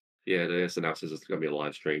announced. Yeah, they just announced it's going to be a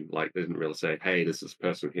live stream. Like they didn't really say, hey, this is this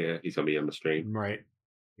person here. He's going to be on the stream. Right.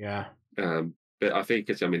 Yeah. But I think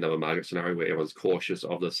it's going to be another Margaret scenario where everyone's cautious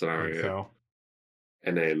of the I think scenario, so.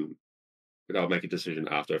 and then they'll make a decision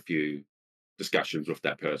after a few discussions with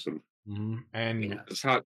that person. And Yeah. It's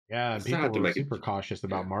hard. yeah, and It's people hard to were make it. super cautious Yeah,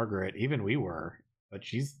 about Margaret. Even we were, but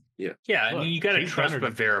she's yeah, Yeah, I look, mean, you got to she's done trust her.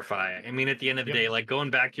 but verify. I mean, at the end of the Yep. day, like going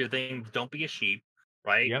back to your thing, don't be a sheep,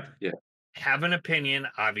 right? Yep. yeah, Have an opinion,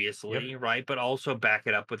 Yep. obviously, right? But also back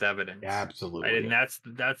it up with evidence, right? Absolutely. And that's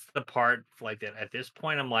the part like that. At this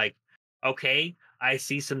point, I'm like, okay, I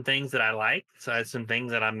see some things that I like, so I have some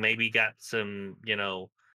things that I maybe got some,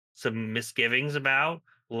 some misgivings about.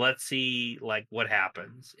 Let's see, like what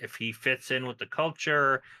happens if he fits in with the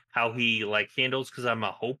culture, how he like handles. Because I'm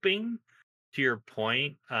hoping, to your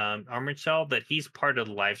point, Armored Cell, that he's part of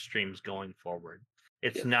the live streams going forward.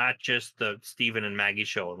 It's yeah. not just the Stephen and Maggie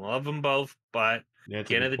show. I love them both, but at That's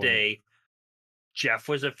the a end of good the point. day, Jeff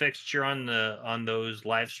was a fixture on those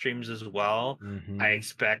live streams as well. I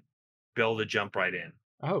expect Bill to jump right in.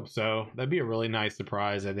 I hope so. That'd be a really nice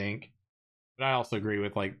surprise, I think. But I also agree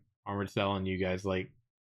with like Armored Cell and you guys. Like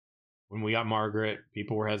when we got Margaret,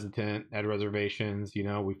 people were hesitant, had reservations.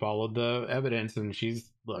 We followed the evidence, and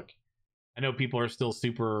she's look. I know people are still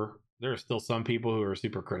super. There are still some people who are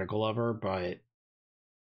super critical of her, but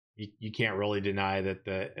you can't really deny that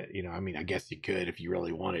I mean, I guess you could if you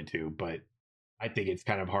really wanted to, but I think it's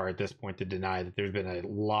kind of hard at this point to deny that there's been a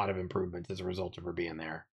lot of improvements as a result of her being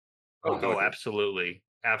there. A Oh, lot. Oh, definitely. absolutely, You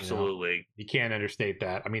know, absolutely. you can't understate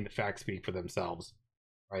that. I mean, the facts speak for themselves,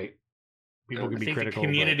 right? People can I be think the critical, but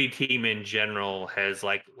community team in general has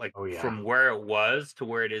like oh yeah, from where it was to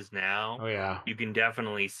where it is now, oh yeah, you can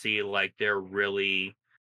definitely see like they're really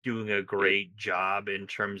doing a Yeah, great job in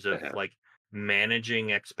terms they of have. like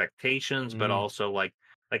managing expectations, but mm, also like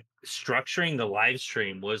structuring the live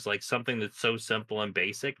stream was like something that's so simple and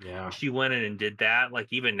basic. yeah, She went in and did that. Like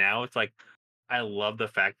even now, it's like I love the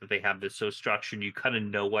fact that they have this so structured. You kind of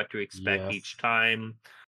know what to expect each yes, time.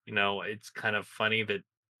 It's kind of funny that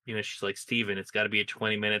she's like, Steven, it's got to be a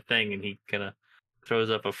 20-minute thing. And he kind of throws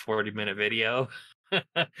up a 40-minute video.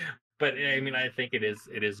 But I mean, I think it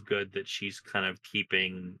is good that she's kind of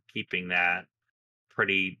keeping that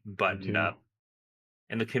pretty me buttoned too. up.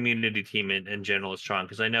 And the community team in general is strong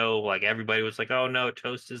because I know like everybody was like, oh no,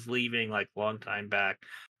 Toast is leaving like long time back.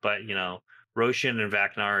 But Roshan and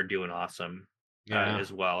Vaknar are doing awesome Yeah,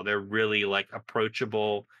 as well. They're really like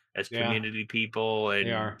approachable as yeah, community people, they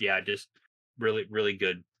and are. yeah, just really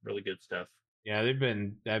good stuff. Yeah, they've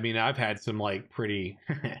been. I mean, I've had some like pretty.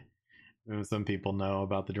 Some people know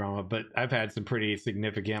about the drama, but I've had some pretty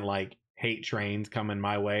significant like hate trains coming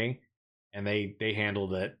my way, and they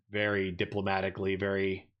handled it very diplomatically,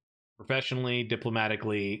 very professionally,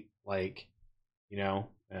 diplomatically, like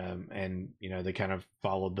and they kind of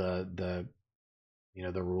followed the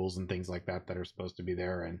rules and things like that are supposed to be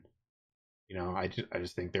there, and I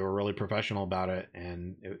just think they were really professional about it,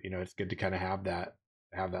 and it's good to kind of have that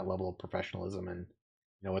level of professionalism and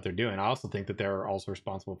what they're doing. I also think that they're also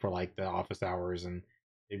responsible for like the office hours, and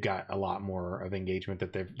they've got a lot more of engagement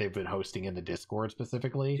that they've been hosting in the Discord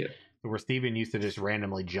specifically. Yeah, So where Steven used to just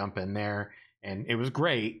randomly jump in there, and it was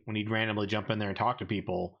great when he'd randomly jump in there and talk to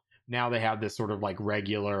people. Now they have this sort of like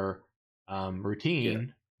regular yeah.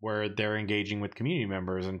 routine where they're engaging with community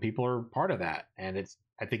members, and people are part of that, and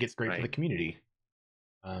I think it's great for the Right. community.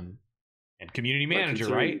 Um, and community Like manager,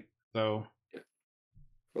 considering, right? So yeah.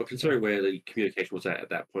 Well, yeah, considering where the communication was at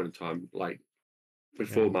that point in time, like yeah.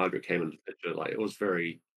 before Margaret came into the picture, like it was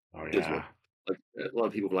very Oh dismal. yeah, Like a lot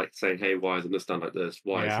of people were like saying, "Hey, why isn't this done like this?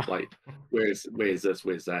 Why is yeah. it like where's this?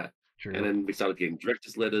 Where's that?" And True. then we started getting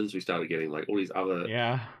directors' letters. We started getting like all these other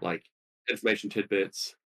Yeah, like information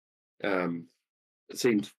tidbits. Um, it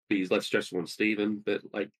seemed to be less stressful on Stephen, but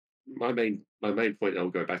like my main point, I'll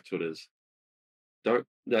go back to it is don't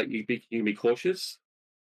like you can be cautious,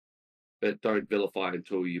 but don't vilify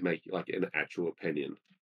until you make like an actual opinion.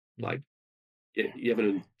 Like you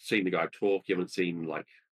haven't seen the guy talk, you haven't seen like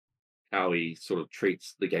how he sort of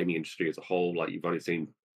treats the gaming industry as a whole. Like you've only seen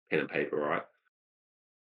pen and paper, right?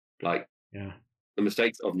 Like Yeah. the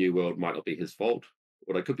mistakes of New World might not be his fault,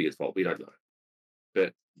 or they could be his fault. We don't know.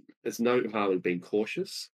 But there's no harm in being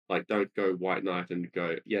cautious. Like, don't go white knight and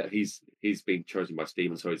go, yeah, he's been chosen by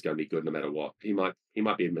Steven, so he's going to be good no matter what. He might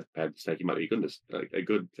be a bad mistake. He might be a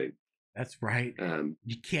good thing. That's right. Um,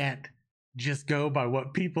 You can't just go by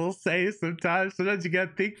what people say sometimes. Sometimes you got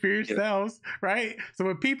to think for yourselves, right? So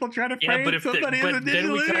when people try to frame somebody as a but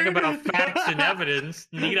then we talk about facts and evidence.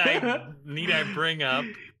 Need I bring up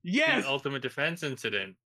yes, the Ultimate Defense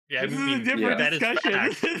incident? Yeah, this is a different discussion.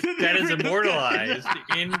 That is immortalized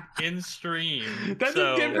in stream. That's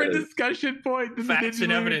a different discussion point than facts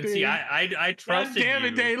and evidence. Thing. See, I trusted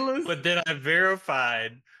you, Daedalus. But then I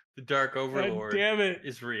verified the Dark Overlord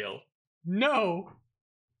is real. No.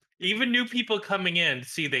 Even new people coming in,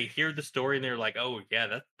 see, they hear the story and they're like, "Oh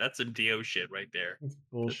yeah, that's some Dio shit right there. That's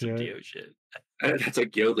bullshit. That's some Dio shit. That's a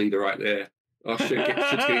guild leader right there. Oh shit,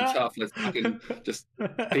 shit's getting tough. Let's fucking just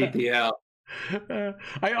beat me out."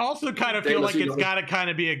 I also kind of feel like it's got to kind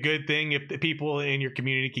of be a good thing if the people in your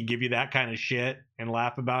community can give you that kind of shit and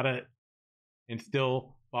laugh about it and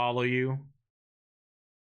still follow you.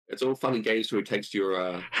 It's all fun and games till it takes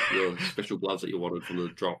your special gloves that you wanted from the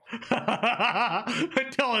drop.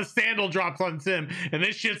 Until a sandal drops on Sim and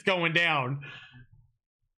this shit's going down.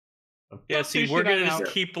 Yeah, see, we're gonna just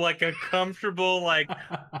keep like a comfortable like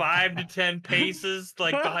 5 to 10 paces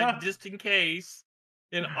like behind just in case.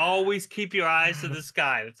 And always keep your eyes to the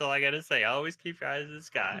sky. That's all I gotta say. Always keep your eyes to the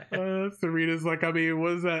sky. Serena's like, I mean,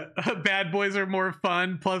 what is that? Bad boys are more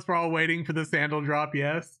fun. Plus, we're all waiting for the sandal drop.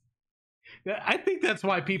 Yes. I think that's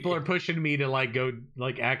why people are pushing me to like go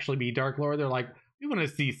like actually be Dark Lord. They're like, we want to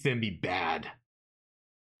see Sim be bad.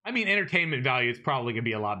 I mean, entertainment value is probably gonna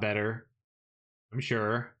be a lot better. I'm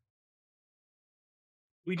sure.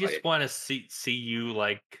 We just want to see you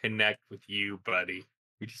like connect with you, buddy.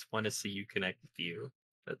 We just want to see you connect with you.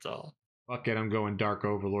 That's all. Fuck it, I'm going Dark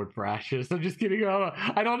Overlord for Ashes. I'm just kidding.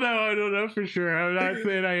 I don't know for sure. I'm not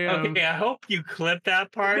saying I am. Okay, I hope you clip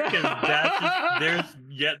that part because there's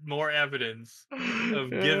yet more evidence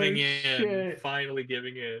of giving in. Finally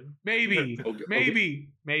giving in. Maybe.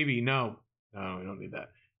 No, we don't need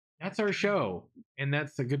that. That's our show, and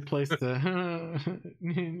that's a good place to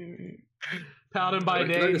Paladin by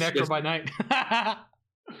day, Necro by night.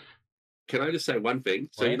 Can I just say one thing?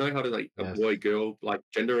 So you know how to like a boy-girl like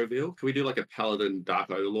gender reveal? Can we do like a Paladin Dark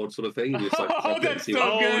Overlord sort of thing? Just, like, that's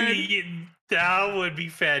so good. That would be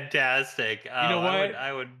fantastic. You know what?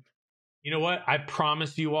 I would. You know what? I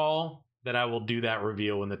promise you all that I will do that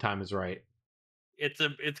reveal when the time is right. It's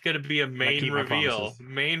going to be a main reveal,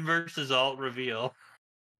 main versus alt reveal.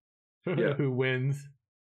 Yeah. Who wins?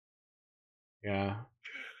 Yeah.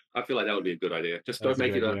 I feel like that would be a good idea. Just don't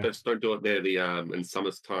make it. Just don't do it there in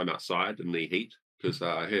summer's time outside in the heat because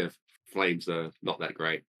here flames are not that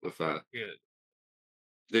great. With Good.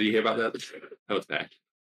 Did you hear about that? That was bad.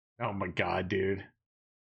 Oh my god, dude!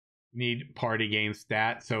 Need party game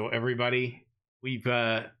stat. So everybody, we've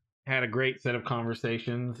had a great set of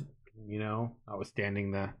conversations. You know,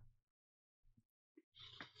 notwithstanding the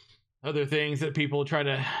other things that people try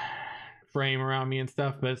to frame around me and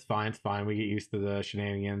stuff, but it's fine. We get used to the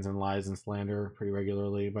shenanigans and lies and slander pretty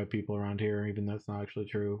regularly by people around here, even though it's not actually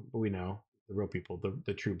true. But we know the real people,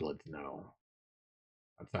 the true bloods know.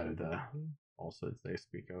 Outside of the falsehoods they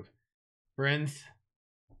speak of. Friends,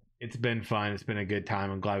 it's been fun. It's been a good time.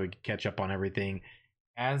 I'm glad we could catch up on everything.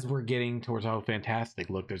 As we're getting towards fantastic.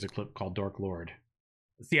 Look, there's a clip called Dark Lord.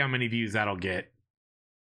 Let's see how many views that'll get.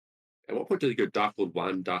 At what point did you go Dark Lord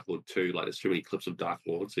 1, Dark Lord 2? Like, there's too many clips of Dark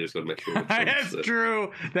Lord, so you just got to make sure. That's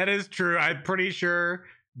true. That is true. I'm pretty sure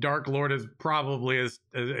Dark Lord is probably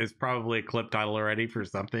a clip title already for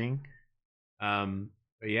something. But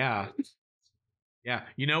yeah.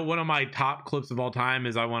 You know, one of my top clips of all time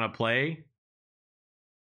is I Want to Play.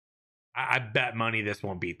 I bet money this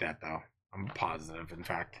won't beat that though. I'm positive, in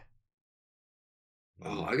fact.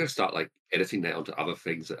 Oh, I gotta start like editing that onto other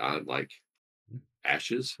things that aren't like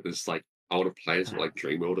Ashes. It's like I want to play it like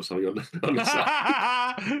Dream World or something on the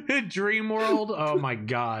side. Dream World? Oh my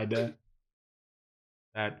god.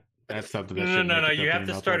 That's something that no. You have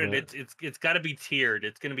to start it. It's got to be tiered.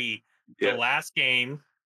 It's gonna be the last game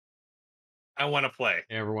I want to play.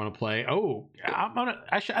 Ever want to play? Oh,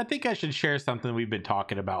 I think I should share something we've been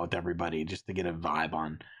talking about with everybody just to get a vibe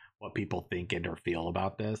on what people think and or feel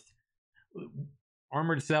about this.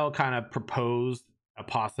 Armored Cell kind of proposed a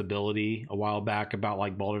possibility a while back about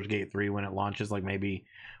like Baldur's Gate 3 when it launches, like maybe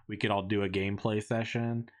we could all do a gameplay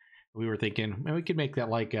session. We were thinking, man, we could make that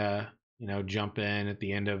like a, jump in at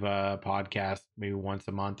the end of a podcast, maybe once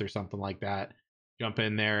a month or something like that. Jump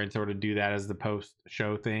in there and sort of do that as the post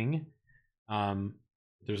show thing.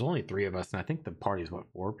 There's only 3 of us, and I think the party's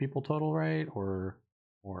 4 people total, right? Or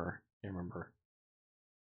more? Can't remember.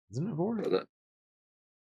 Isn't it 4? It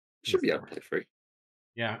should be up to 3.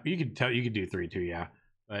 Yeah, you could do 3 too, yeah.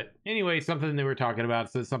 But anyway, something that we're talking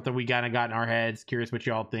about, so something we kind of got in our heads. Curious what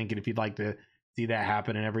y'all think, and if you'd like to see that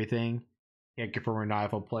happen and everything. Can't confirm or not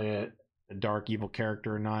if I'll play a dark evil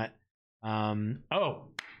character or not. And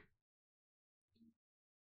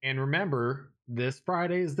remember, this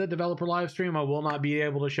Friday is the developer live stream. I will not be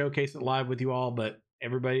able to showcase it live with you all, but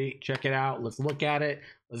everybody check it out. Let's look at it.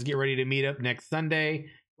 Let's get ready to meet up next Sunday,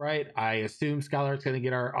 right? I assume Skylar's going to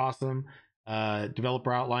get our awesome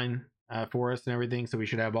developer outline for us and everything, so we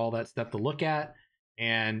should have all that stuff to look at,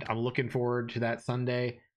 and I'm looking forward to that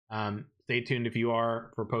Sunday. Stay tuned if you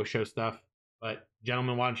are for post-show stuff. But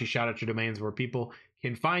gentlemen, why don't you shout out your domains where people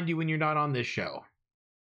can find you when you're not on this show?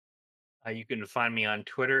 You can find me on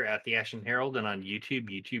Twitter at The Ashen Herald and on YouTube,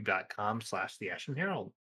 youtube.com/The Ashen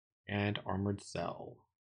Herald. And Armored Cell.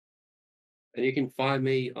 And you can find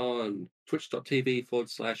me on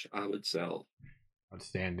twitch.tv/Armored Cell.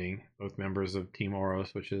 Outstanding. Both members of Team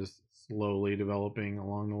Oros, which is slowly developing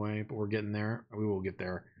along the way, but we're getting there. We will get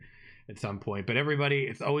there at some point. But everybody,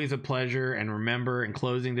 it's always a pleasure. And remember, in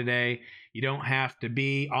closing today, you don't have to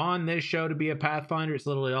be on this show to be a Pathfinder. It's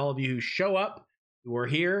literally all of you who show up, who are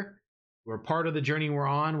here, who are part of the journey we're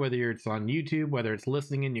on, whether it's on YouTube, whether it's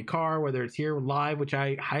listening in your car, whether it's here live, which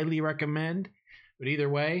I highly recommend. But either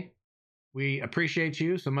way, we appreciate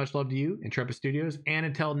you. So much love to you, Intrepid Studios. And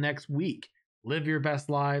until next week, live your best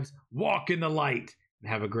lives, walk in the light, and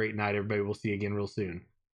have a great night, everybody. We'll see you again real soon.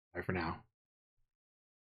 Bye for now.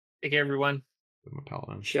 Take care, everyone. I'm a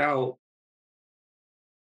paladin. Ciao.